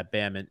that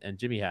Bam and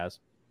Jimmy has.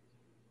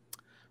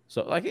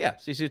 So like, yeah,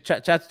 see,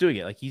 chat's doing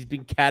it. Like, he's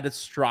been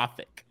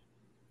catastrophic.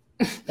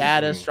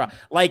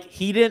 Like,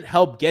 he didn't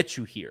help get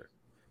you here.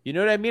 You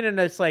know what I mean? And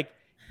it's like,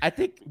 I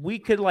think we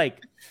can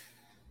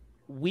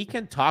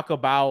talk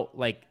about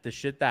like the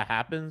shit that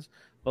happens,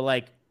 but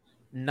like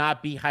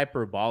not be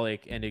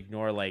hyperbolic and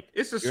ignore like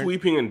it's the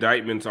sweeping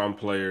indictments on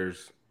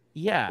players.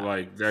 Yeah,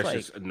 like that's like,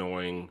 just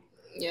annoying.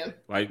 Yeah,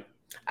 like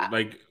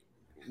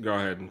go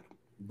ahead,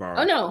 Bar.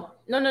 Oh no.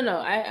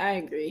 I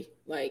agree.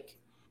 Like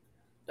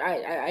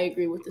I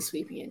agree with the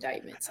sweeping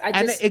indictments.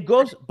 It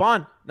goes,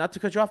 Bond, not to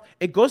cut you off.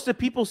 It goes to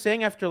people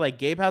saying after like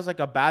Gabe has like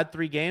a bad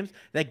 3 games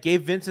that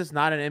Gabe Vince is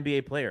not an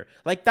NBA player.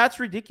 Like, that's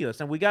ridiculous,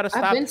 and we got to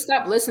stop. I've been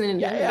stopped listening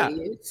to them.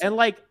 And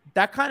like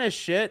that kind of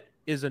shit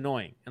is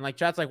annoying. And like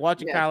chat's like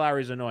watching Kyle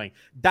Lowry is annoying.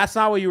 That's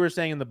not what you were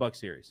saying in the Bucks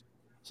series.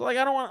 So like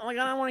I don't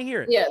want to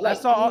hear it. Yeah,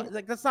 that's all.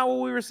 Like that's not what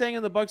we were saying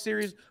in the Bucks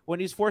series when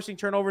he's forcing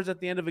turnovers at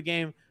the end of a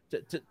game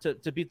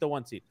to beat the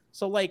 1 seed.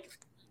 So like.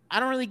 I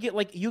don't really get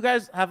like you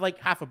guys have like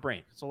half a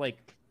brain. So like,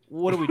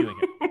 what are we doing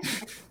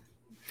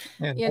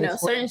here? You know,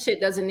 certain shit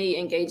doesn't need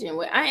engaging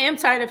with. I am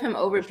tired of him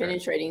over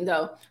penetrating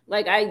though.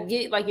 Like, I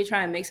get like you're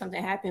trying to make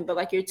something happen, but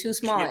like you're too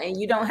small and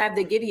you don't have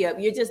the giddy up.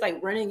 You're just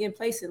like running in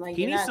place and like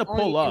he needs to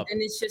pull up.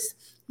 And it's just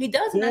he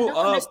doesn't. I don't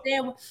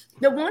understand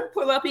the one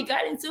pull up he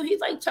got into. He's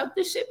like chucked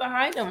this shit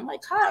behind him. I'm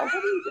like, Kyle, what are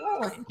you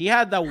doing? He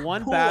had that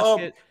one pull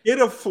basket. Up, hit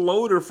a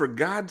floater for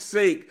God's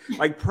sake.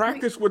 Like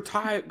practice with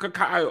Tyler.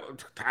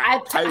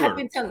 I've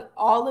been telling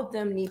all of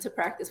them need to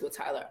practice with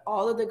Tyler.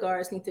 All of the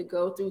guards need to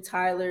go through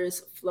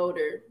Tyler's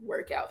floater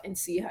workout and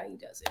see how he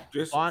does it.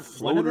 Just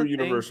floater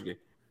university.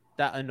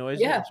 That annoys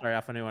me. I'm sorry,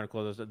 I finally want to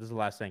close this. This is the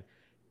last thing.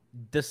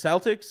 The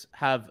Celtics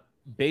have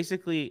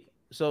basically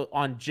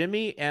on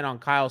Jimmy and on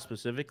Kyle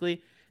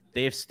specifically,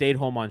 they have stayed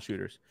home on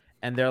shooters,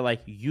 and they're like,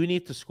 you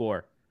need to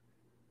score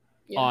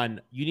on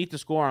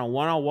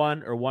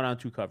one-on-one or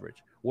one-on-2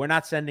 coverage. We're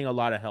not sending a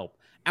lot of help.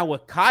 And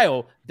with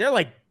Kyle, they're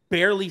like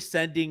barely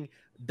sending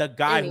the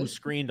guy who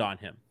screened on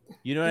him.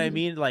 You know what I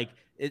mean? Like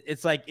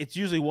it's like it's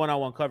usually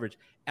one-on-one coverage.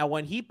 And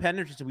when he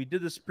penetrates, and we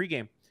did this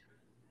pregame,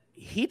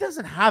 he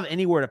doesn't have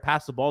anywhere to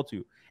pass the ball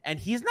to, and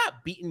he's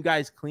not beating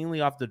guys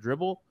cleanly off the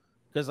dribble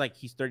because like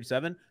he's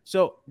 37.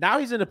 So now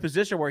he's in a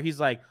position where he's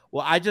like,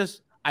 well,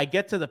 I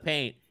get to the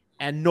paint.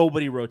 And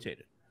nobody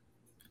rotated.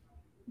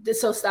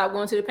 So stop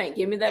going to the paint.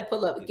 Give me that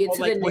pull up. Get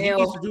to the nail. What he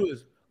needs to do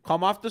is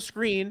come off the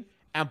screen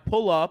and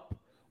pull up,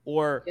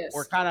 or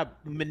kind of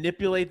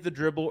manipulate the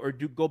dribble, or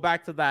go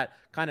back to that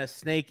kind of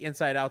snake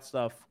inside out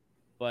stuff.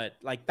 But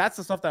like that's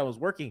the stuff that was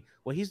working.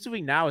 What he's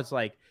doing now is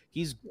like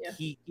he's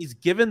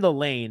given the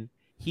lane,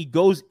 he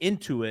goes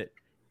into it,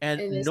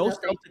 and no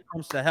Celtic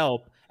comes to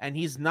help, and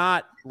he's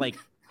not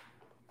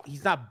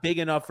big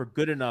enough or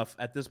good enough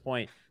at this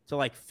point to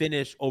like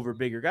finish over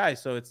bigger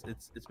guys. So it's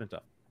been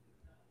tough.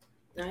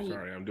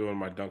 Sorry, I'm doing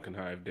my Duncan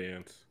Hive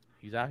dance.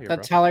 He's out here. That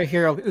bro. Tyler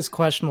Hero is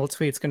questionable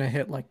tweet's gonna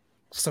hit like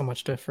so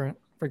much different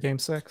for Game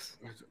 6.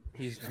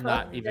 He's Fuck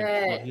not even.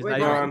 that. He's We're not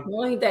not even.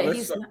 knowing that let's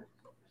he's start-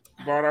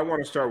 not. Bart, I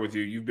want to start with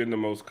you. You've been the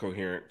most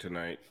coherent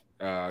tonight.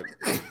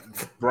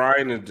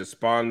 Brian is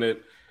despondent.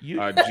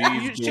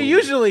 She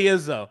usually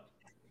is though.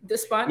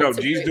 Despondent's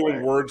a G's great doing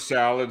word. word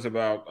salads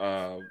about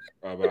Kyle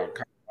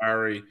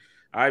Lowry.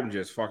 I'm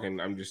just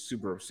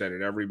super upset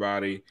at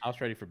everybody. I was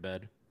ready for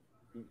bed.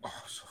 Oh, I'm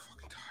so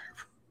fucking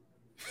tired.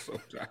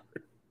 So tired.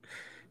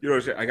 You know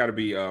what I'm saying? I gotta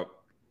be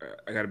up.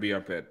 I gotta be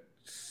up at.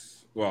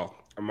 Well,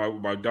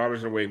 my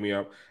daughter's gonna wake me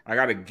up. I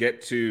gotta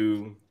get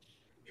to.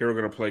 Here we're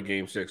gonna play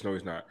Game 6. No,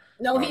 he's not.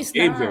 No, he's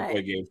Gabe's not. gonna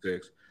play Game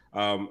 6.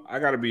 I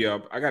gotta be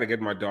up. I gotta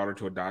get my daughter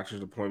to a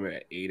doctor's appointment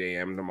at 8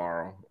 a.m.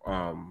 tomorrow.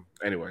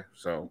 Anyway,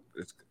 so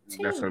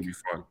that's gonna be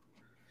fun.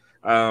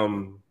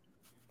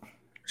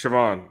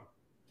 Siobhan,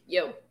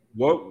 Yo.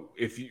 what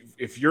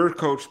if you're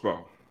Coach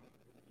Spo,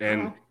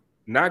 and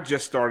not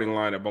just starting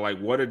lineup, but like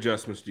what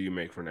adjustments do you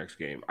make for next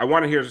game? I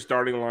want to hear the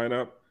starting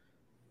lineup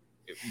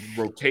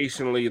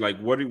rotationally. Like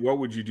what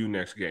would you do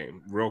next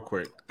game? Real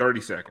quick,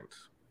 30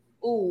 seconds.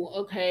 Ooh,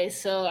 okay.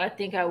 So I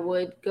think I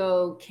would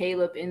go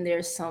Caleb in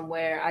there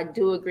somewhere. I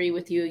do agree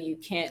with you. You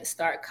can't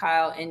start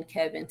Kyle and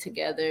Kevin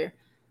together.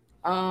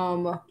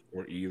 Or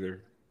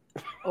either.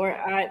 Or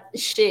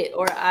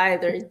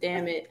either.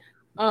 Damn it.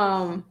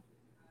 I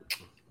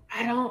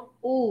don't.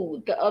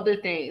 Ooh, the other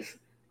things.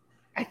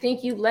 I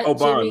think you let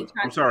Jimmy.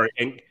 I'm sorry,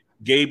 and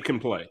Gabe can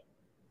play.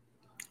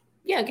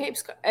 Yeah,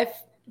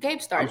 if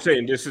Gabe starts. I'm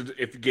saying this is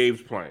if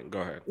Gabe's playing.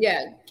 Go ahead.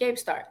 Yeah, Gabe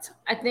starts.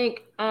 I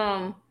think.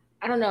 I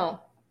don't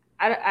know.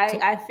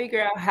 I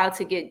figure out how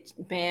to get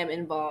Bam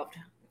involved,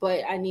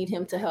 but I need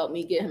him to help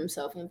me get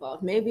himself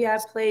involved. Maybe I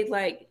played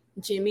like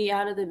Jimmy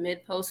out of the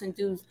mid post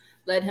and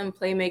let him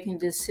play making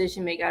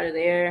decision make out of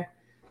there.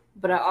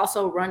 But I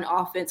also run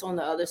offense on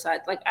the other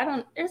side. Like I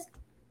don't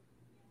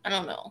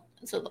know.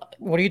 It's a lot.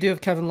 What do you do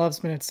if Kevin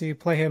Love's minutes? Do you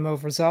play him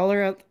over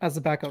Zeller as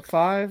a backup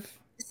 5?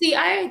 See,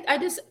 I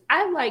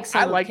like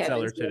some of Kevin's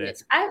Zeller today.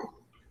 minutes.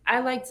 I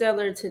like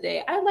Zeller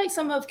today. I like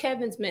some of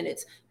Kevin's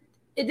minutes.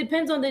 It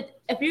depends on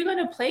if you're going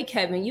to play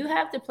Kevin, you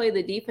have to play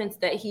the defense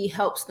that he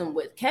helps them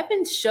with.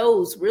 Kevin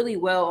shows really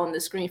well on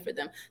the screen for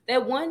them.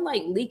 That one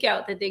like leak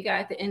out that they got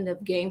at the end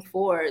of game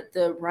 4,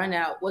 the run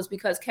out was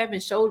because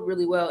Kevin showed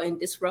really well and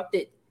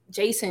disrupted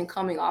Jason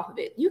coming off of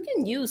it. You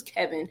can use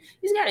Kevin.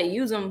 You just got to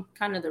use him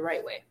kind of the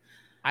right way.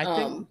 I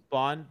think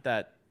Bond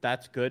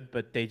that's good,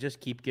 but they just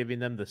keep giving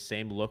them the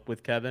same look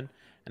with Kevin.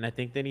 And I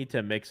think they need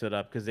to mix it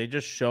up because they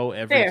just show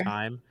every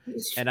time.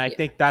 And I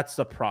think that's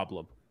the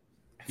problem.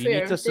 You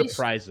need to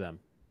surprise them.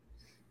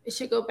 It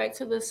should go back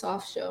to the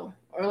soft show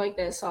or like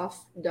that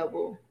soft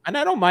double. And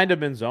I don't mind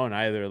them in zone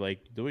either. Like,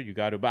 do what you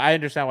got to. But I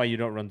understand why you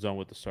don't run zone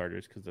with the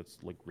starters because that's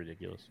like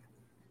ridiculous.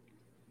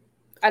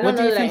 I don't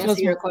know that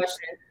answer your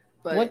question.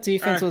 But what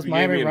defense was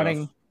Miami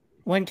running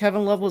when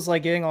Kevin Love was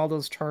like getting all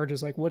those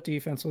charges? Like, what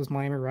defense was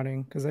Miami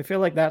running? Because I feel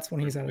like that's when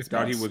he's at his best.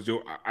 I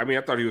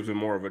thought he was in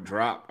more of a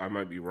drop. I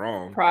might be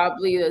wrong.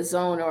 Probably a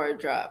zone or a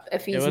drop.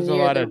 If he's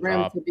near the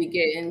rim to be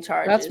getting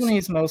charges, that's when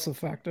he's most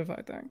effective,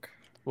 I think.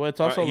 Well, it's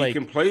also he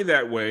can play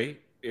that way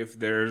if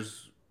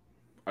there's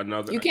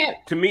another. You can't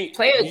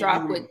play a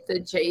drop with the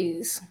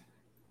Jays.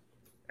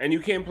 And you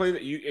can't play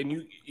that.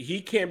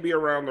 He can't be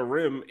around the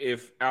rim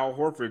if Al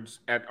Horford's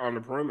on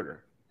the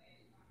perimeter.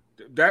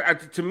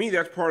 That to me,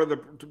 that's part of the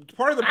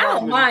problem. I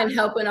don't mind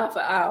helping off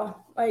of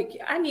Al. Like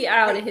I need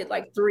Al to hit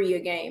like 3 a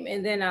game,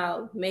 and then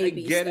I'll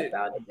maybe step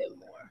out a bit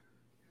more.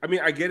 I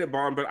mean, I get it,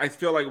 Bond, but I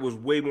feel like it was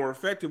way more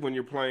effective when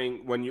you're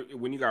playing when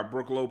you got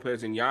Brook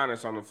Lopez and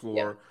Giannis on the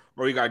floor,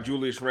 or you got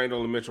Julius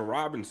Randle and Mitchell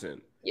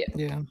Robinson.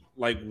 Yeah.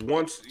 Like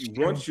once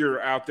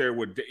you're out there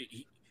with,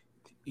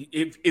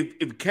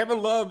 if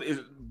Kevin Love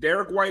is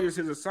Derek White is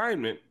his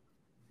assignment,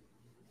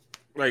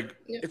 like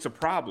it's a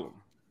problem.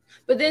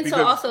 But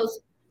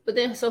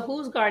then so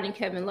who's guarding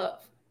Kevin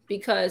Love?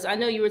 Because I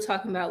know you were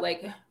talking about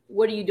like,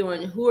 what are you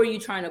doing? Who are you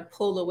trying to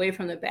pull away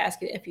from the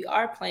basket if you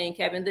are playing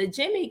Kevin? The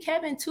Jimmy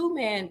Kevin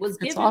 2-man was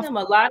giving them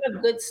a lot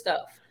of good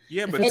stuff.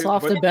 Yeah, but it's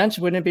off the bench.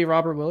 Wouldn't it be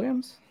Robert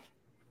Williams?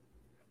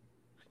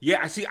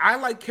 Yeah, I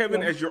like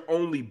Kevin as your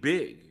only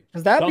big.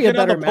 Does that be a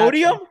better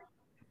podium?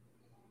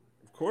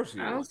 Of course,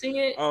 I don't see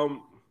it.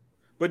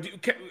 But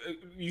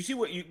you see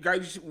what you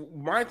guys?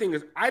 My thing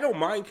is, I don't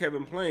mind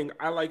Kevin playing.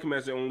 I like him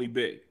as the only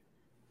big.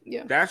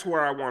 Yeah, that's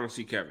where I want to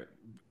see Kevin.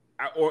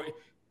 I want to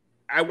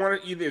I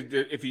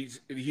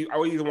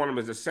would either want him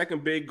as a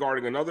second big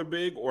guarding another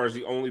big, or as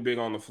the only big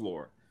on the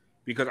floor,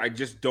 because I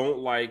just don't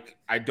like.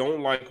 I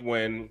don't like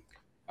when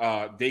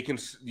they can,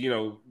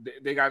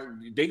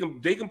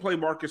 they can play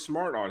Marcus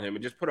Smart on him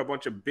and just put a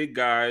bunch of big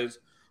guys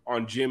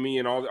on Jimmy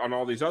and on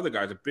all these other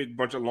guys, a big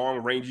bunch of long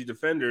rangy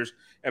defenders,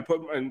 and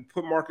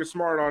put Marcus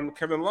Smart on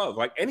Kevin Love.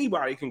 Like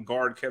anybody can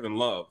guard Kevin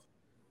Love,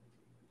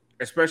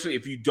 especially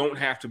if you don't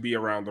have to be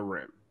around the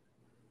rim.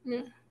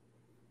 Yeah.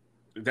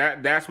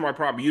 That's my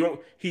problem.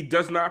 He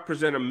does not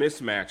present a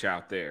mismatch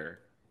out there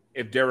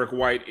if Derek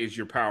White is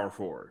your power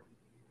forward.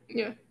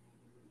 Yeah.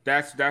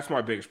 That's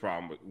my biggest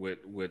problem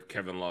with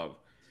Kevin Love.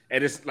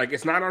 And it's like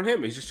it's not on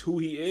him. It's just who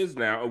he is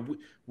now. And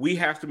we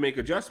have to make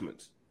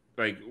adjustments.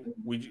 Like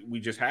we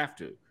just have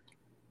to.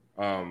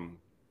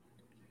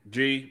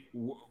 G,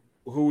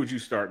 who would you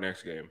start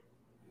next game?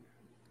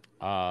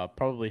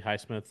 Probably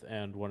Highsmith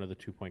and one of the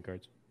 2-point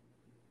guards.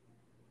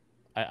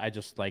 I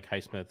just like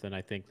Highsmith, and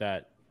I think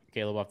that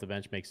Caleb off the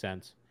bench makes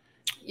sense.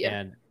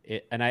 Yeah.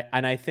 And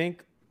I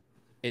think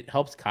it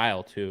helps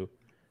Kyle too.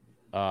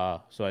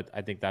 So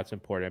I think that's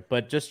important.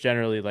 But just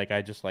generally, like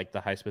I just like the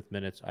Highsmith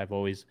minutes. I've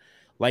always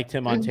liked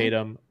him on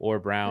Tatum or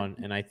Brown,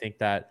 and I think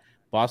that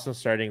Boston's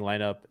starting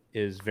lineup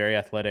is very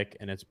athletic,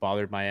 and it's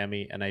bothered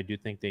Miami, and I do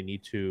think they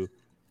need to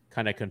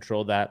kind of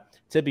control that.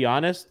 To be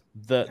honest,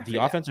 the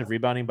offensive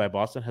rebounding by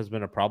Boston has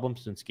been a problem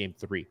since Game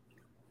 3.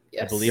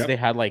 Yes. I believe they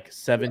had like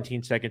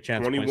 17 second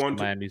chance points to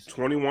Miami's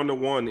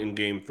 21-1 in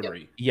Game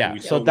 3. Yeah,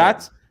 so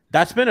that's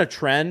been a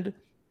trend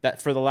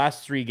that for the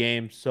last 3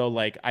 games. So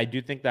like I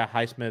do think that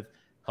Highsmith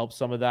helped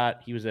some of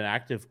that. He was an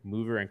active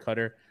mover and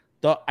cutter.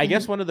 I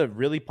guess one of the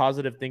really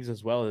positive things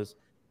as well is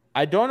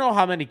I don't know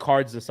how many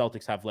cards the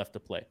Celtics have left to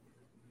play.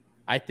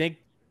 I think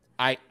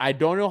I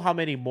don't know how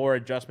many more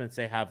adjustments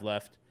they have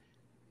left.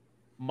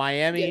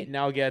 Miami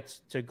now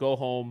gets to go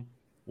home,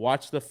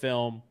 watch the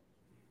film,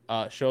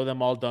 show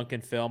them all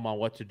Duncan film on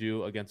what to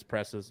do against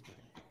presses,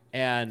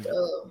 and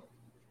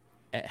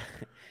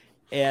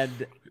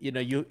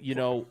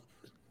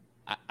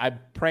I'm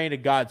praying to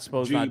God,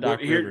 suppose not Doc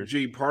Rivers.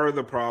 G, part of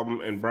the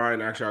problem, and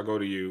Brian, actually, I'll go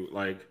to you.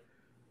 Like,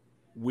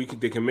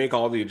 they can make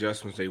all the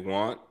adjustments they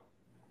want.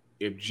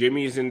 If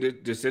Jimmy is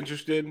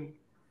disinterested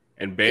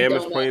and Bam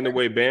is playing the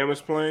way Bam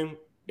is playing,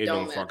 it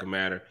don't fucking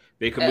matter.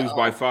 They could lose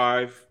by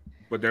 5.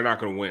 But they're not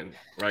going to win,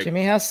 right?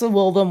 Jimmy has to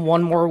will them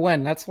one more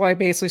win. That's why I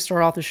basically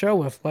start off the show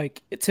with,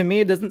 like, to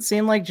me, it doesn't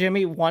seem like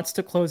Jimmy wants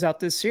to close out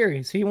this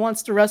series. He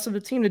wants the rest of the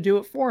team to do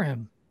it for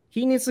him.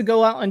 He needs to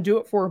go out and do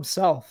it for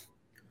himself.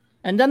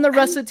 And then the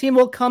rest of the team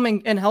will come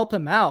and help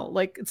him out.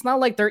 Like, it's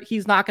not like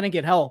he's not going to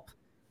get help.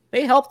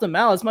 They helped him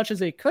out as much as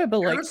they could,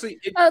 but like, honestly,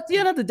 at the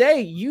end of the day,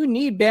 you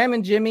need Bam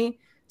and Jimmy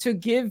to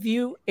give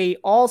you a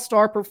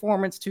all-star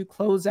performance to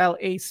close out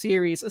a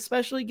series,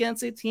 especially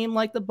against a team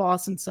like the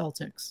Boston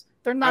Celtics.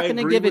 They're not going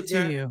to give it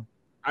to you.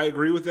 I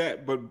agree with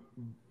that, but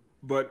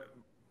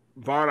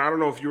Vaughn, I don't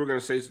know if you were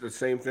going to say the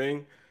same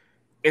thing.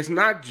 It's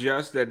not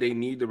just that they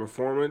need the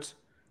performance,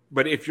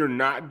 but if you're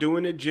not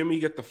doing it, Jimmy,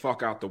 get the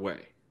fuck out the way.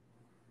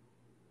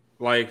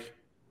 Like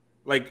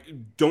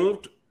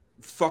don't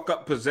fuck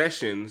up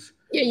possessions.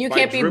 Yeah, you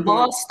can't be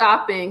ball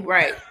stopping,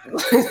 right?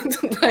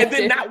 And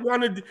then not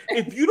want to.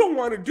 If you don't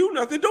want to do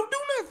nothing, don't do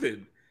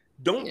nothing.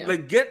 Don't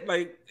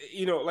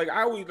like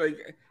I always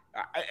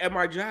at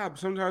my job.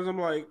 Sometimes I'm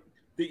like,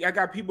 I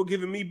got people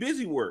giving me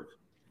busy work.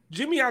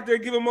 Jimmy out there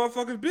giving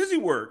motherfuckers busy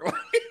work.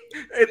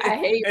 I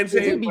hate and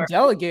saying be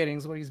delegating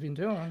is what he's been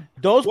doing.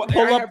 Those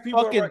pull-up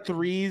fucking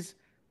threes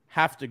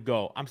have to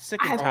go. I'm sick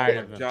and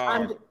tired of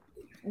them.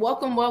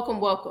 Welcome.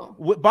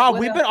 Bob,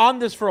 we've been on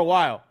this for a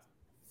while.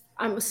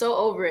 I'm so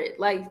over it.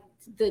 Like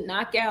the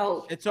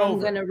knockout, it's over.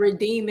 I'm gonna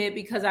redeem it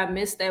because I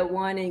missed that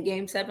one in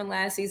Game 7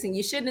 last season.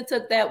 You shouldn't have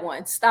took that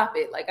one. Stop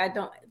it. Like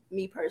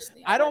me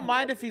personally, I don't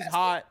mind if he's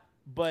hot,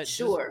 but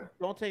sure,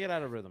 don't take it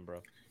out of rhythm,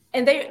 bro.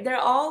 And they're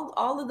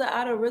all of the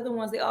out of rhythm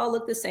ones. They all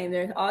look the same.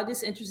 They're all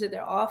disinterested.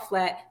 They're all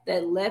flat.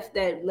 That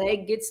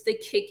leg gets the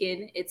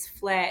kicking. It's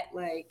flat.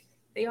 Like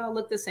they all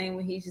look the same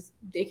when he's just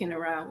dicking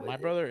around with My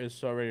brother is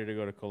so ready to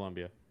go to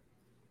Colombia.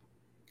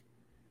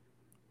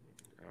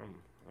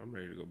 I'm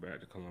ready to go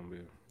back to Colombia.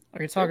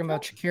 Are you talking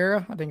about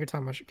Shakira? I think you're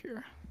talking about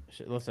Shakira.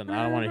 Listen,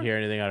 I don't want to hear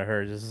anything out of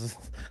her. This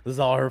is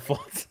all her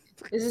fault.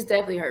 This is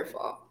definitely her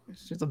fault.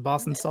 She's a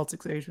Boston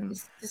Celtics agent.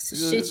 This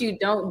is shit you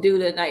don't do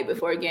the night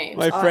before games.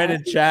 My friend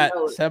in chat,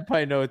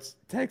 Senpai Notes,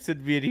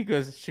 texted me and he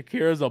goes,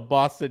 Shakira's a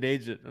Boston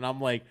agent. And I'm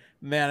like,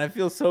 man, I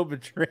feel so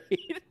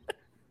betrayed.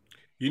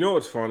 You know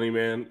what's funny,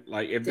 man?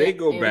 Like if they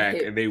go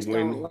back and they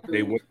win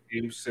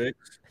Game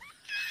 6.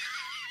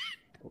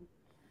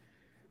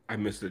 I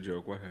missed the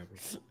joke. What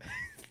happened?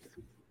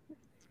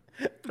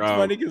 It's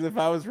funny because if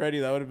I was ready,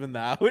 that would have been the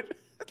out.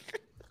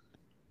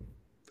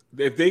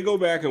 If they go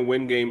back and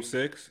win Game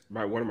 6,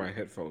 one of my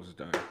headphones is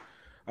dying.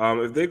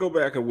 If they go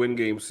back and win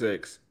Game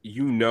 6,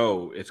 you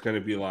know it's going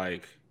to be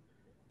like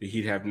the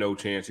Heat have no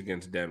chance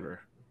against Denver.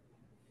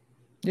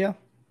 Yeah.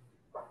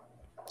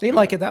 They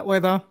like it that way,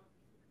 though.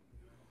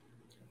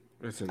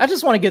 Listen, I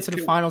just want to get to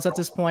the finals at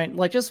this point.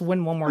 Like, just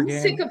win one more game.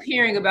 I'm sick of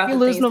hearing about you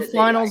lose in the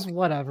finals,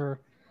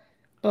 whatever.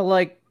 But,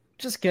 like,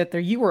 just get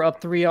there. You were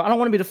up 3-0. I don't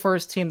want to be the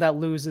first team that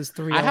loses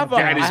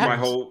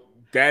 3-0.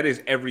 That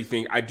is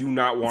everything. I do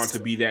not want to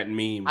be that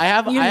meme. I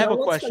have a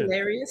question.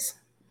 Hilarious?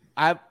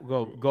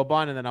 Go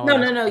Bon, and then I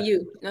want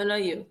you. Go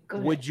ahead.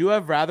 Would you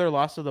have rather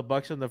lost to the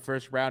Bucks in the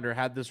first round or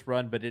had this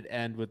run, but it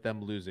end with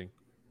them losing?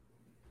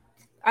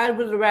 I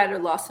would have rather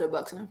lost to the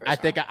Bucks in the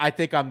first round. I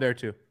think I'm there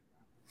too.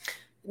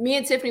 Me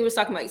and Tiffany was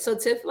talking about. So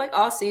Tiff, like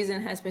all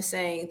season, has been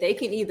saying they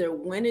can either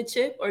win a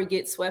chip or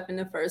get swept in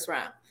the first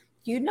round.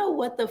 You know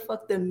what the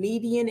fuck the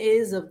median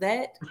is of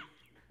that?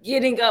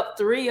 Getting up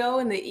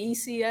 3-0 in the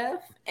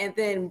ECF and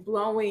then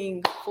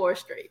blowing 4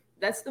 straight.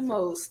 That's the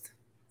most.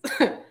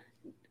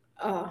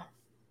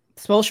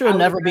 Spoelstra would I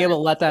never would be able to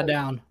rather- let that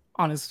down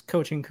on his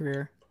coaching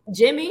career.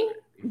 Jimmy,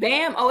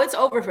 Bam. Oh, it's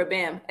over for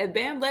Bam. If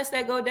Bam lets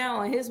that go down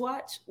on his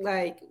watch,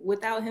 like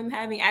without him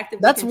having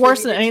actively That's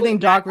worse than contributed to anything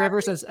his Doc back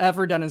Rivers pocket. has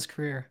ever done in his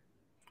career.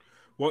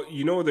 Well,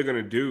 you know what they're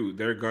gonna do?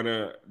 They're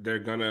gonna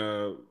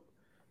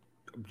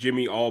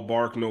Jimmy all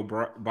bark no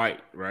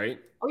bite, right?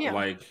 Oh yeah,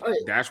 Like oh, yeah.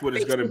 that's what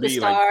it's Fake gonna be.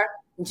 Like superstar.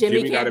 Jimmy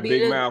Jimmy got can't a be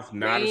big the mouth,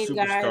 not a main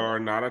guy.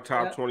 superstar, not a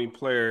top Yep. 20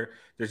 player.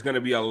 There's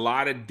gonna be a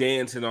lot of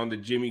dancing on the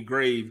Jimmy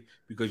grave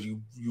because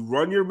you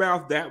run your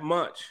mouth that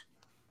much,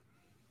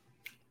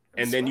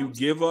 and then you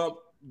give up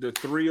the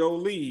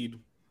 3-0 lead.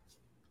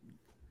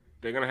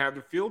 They're gonna have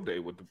the field day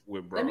with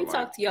bro. Let me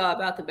talk to y'all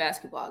about the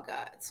basketball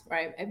gods,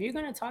 right? If you're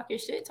gonna talk your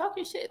shit, talk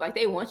your shit. Like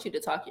they want you to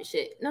talk your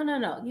shit. No.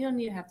 You don't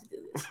even have to do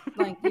this.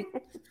 Like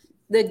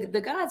the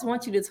gods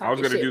want you to talk. I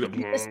was gonna your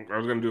do shit. I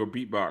was gonna do a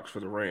beatbox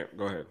for the rant.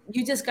 Go ahead.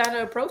 You just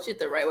gotta approach it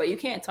the right way. You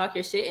can't talk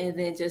your shit and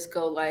then just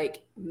go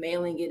like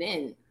mailing it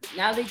in.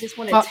 Now they just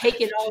want to take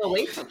it all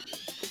away from you.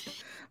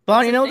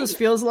 Bon, you know what this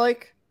feels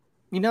like?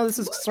 You know, this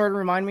is starting to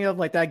remind me of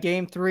like that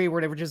game 3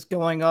 where they were just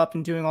going up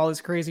and doing all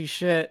this crazy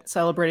shit,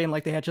 celebrating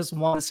like they had just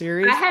won the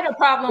series. I had a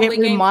problem with It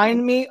game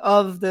reminded me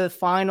of the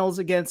finals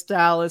against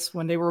Dallas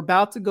when they were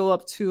about to go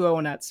up 2-0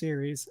 in that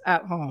series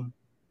at home.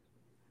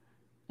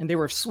 And they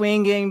were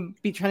swinging,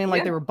 pretending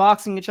like they were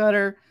boxing each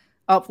other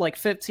up like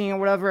 15 or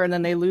whatever, and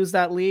then they lose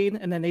that lead,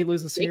 and then they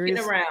lose the series.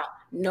 Around.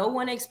 No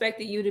one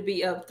expected you to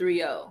be up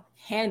 3-0.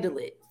 Handle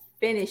it.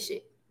 Finish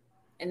it.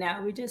 And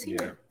now we're just here.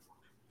 Yeah.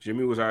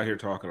 Jimmy was out here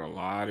talking a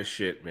lot of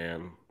shit,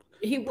 man.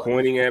 He was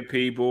pointing at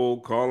people,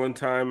 calling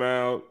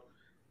timeout,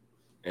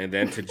 and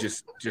then to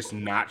just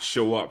not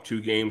show up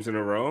 2 games in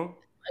a row.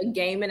 A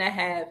game and a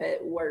half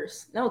at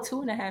worst. No,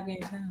 2.5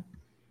 games now.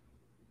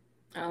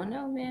 I don't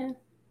know, man.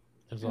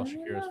 It was all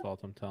Shakira's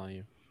fault, I'm telling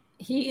you.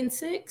 Heat in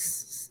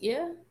 6,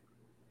 yeah.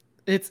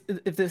 If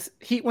this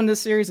Heat win this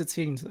series, it's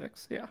Heat in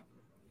 6, yeah.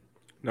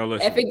 No,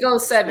 listen. If it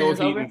goes 7, it's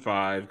Heat over. in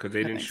 5 because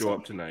they didn't show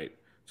up tonight,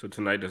 so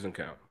tonight doesn't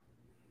count.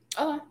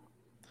 Oh.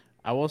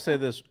 I will say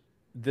this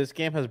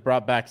game has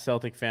brought back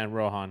Celtic fan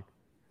Rohan.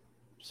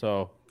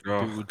 So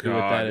do with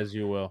that as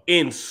you will.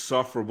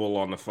 Insufferable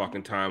on the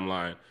fucking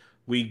timeline.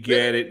 We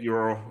get it,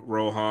 you're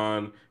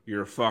Rohan.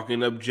 You're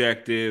fucking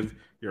objective.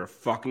 You're a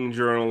fucking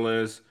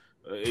journalist.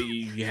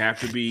 You have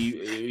to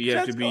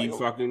be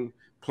fucking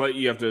play.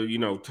 You have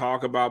to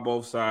talk about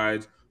both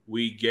sides.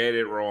 We get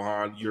it,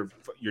 Rohan. You're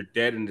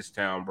dead in this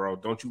town, bro.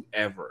 Don't you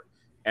ever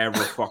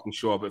fucking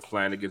show up at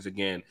Flanagan's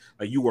again.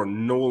 Like you are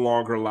no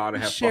longer allowed to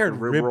have shared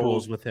fucking rib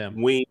rolls with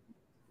him. We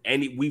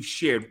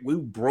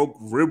broke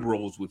rib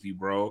rolls with you,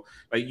 bro.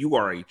 Like you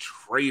are a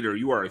traitor.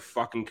 You are a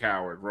fucking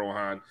coward,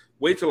 Rohan.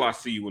 Wait till I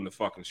see you in the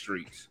fucking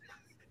streets.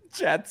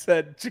 Chad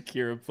said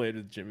Shakira played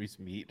with Jimmy's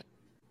meat.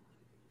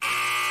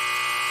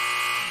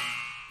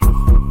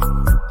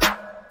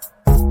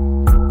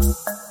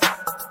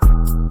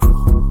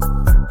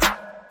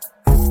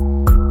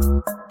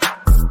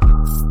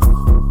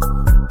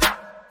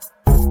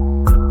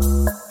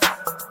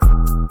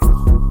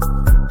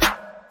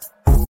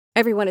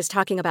 Everyone is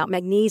talking about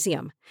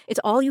magnesium. It's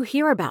all you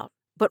hear about.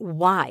 But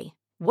why?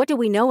 What do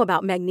we know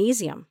about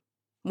magnesium?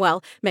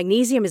 Well,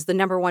 magnesium is the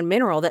 #1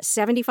 mineral that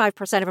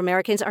 75% of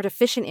Americans are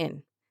deficient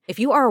in. If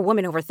you are a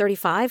woman over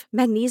 35,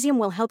 magnesium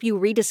will help you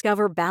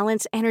rediscover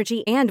balance,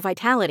 energy, and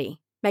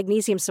vitality.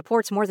 Magnesium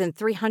supports more than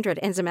 300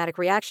 enzymatic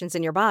reactions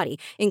in your body,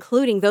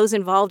 including those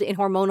involved in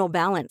hormonal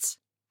balance.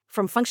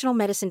 From functional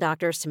medicine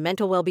doctors to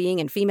mental well-being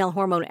and female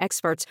hormone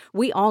experts,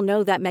 we all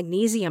know that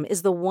magnesium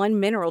is the one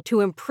mineral to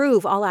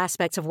improve all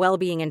aspects of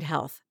well-being and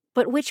health.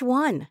 But which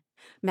one?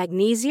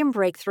 Magnesium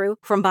Breakthrough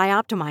from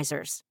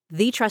Bioptimizers,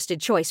 the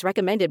trusted choice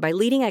recommended by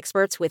leading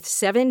experts with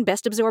 7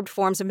 best-absorbed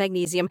forms of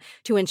magnesium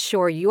to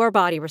ensure your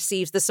body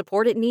receives the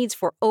support it needs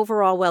for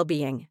overall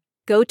well-being.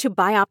 Go to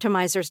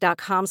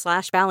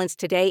bioptimizers.com/balance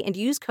today and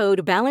use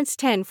code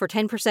BALANCE10 for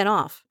 10%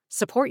 off.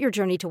 Support your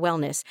journey to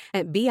wellness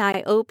at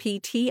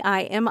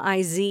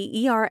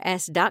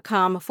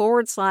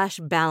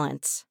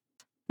bioptimizers.com/balance.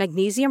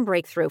 Magnesium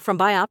Breakthrough from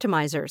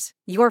Bioptimizers,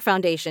 your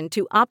foundation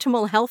to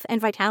optimal health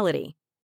and vitality.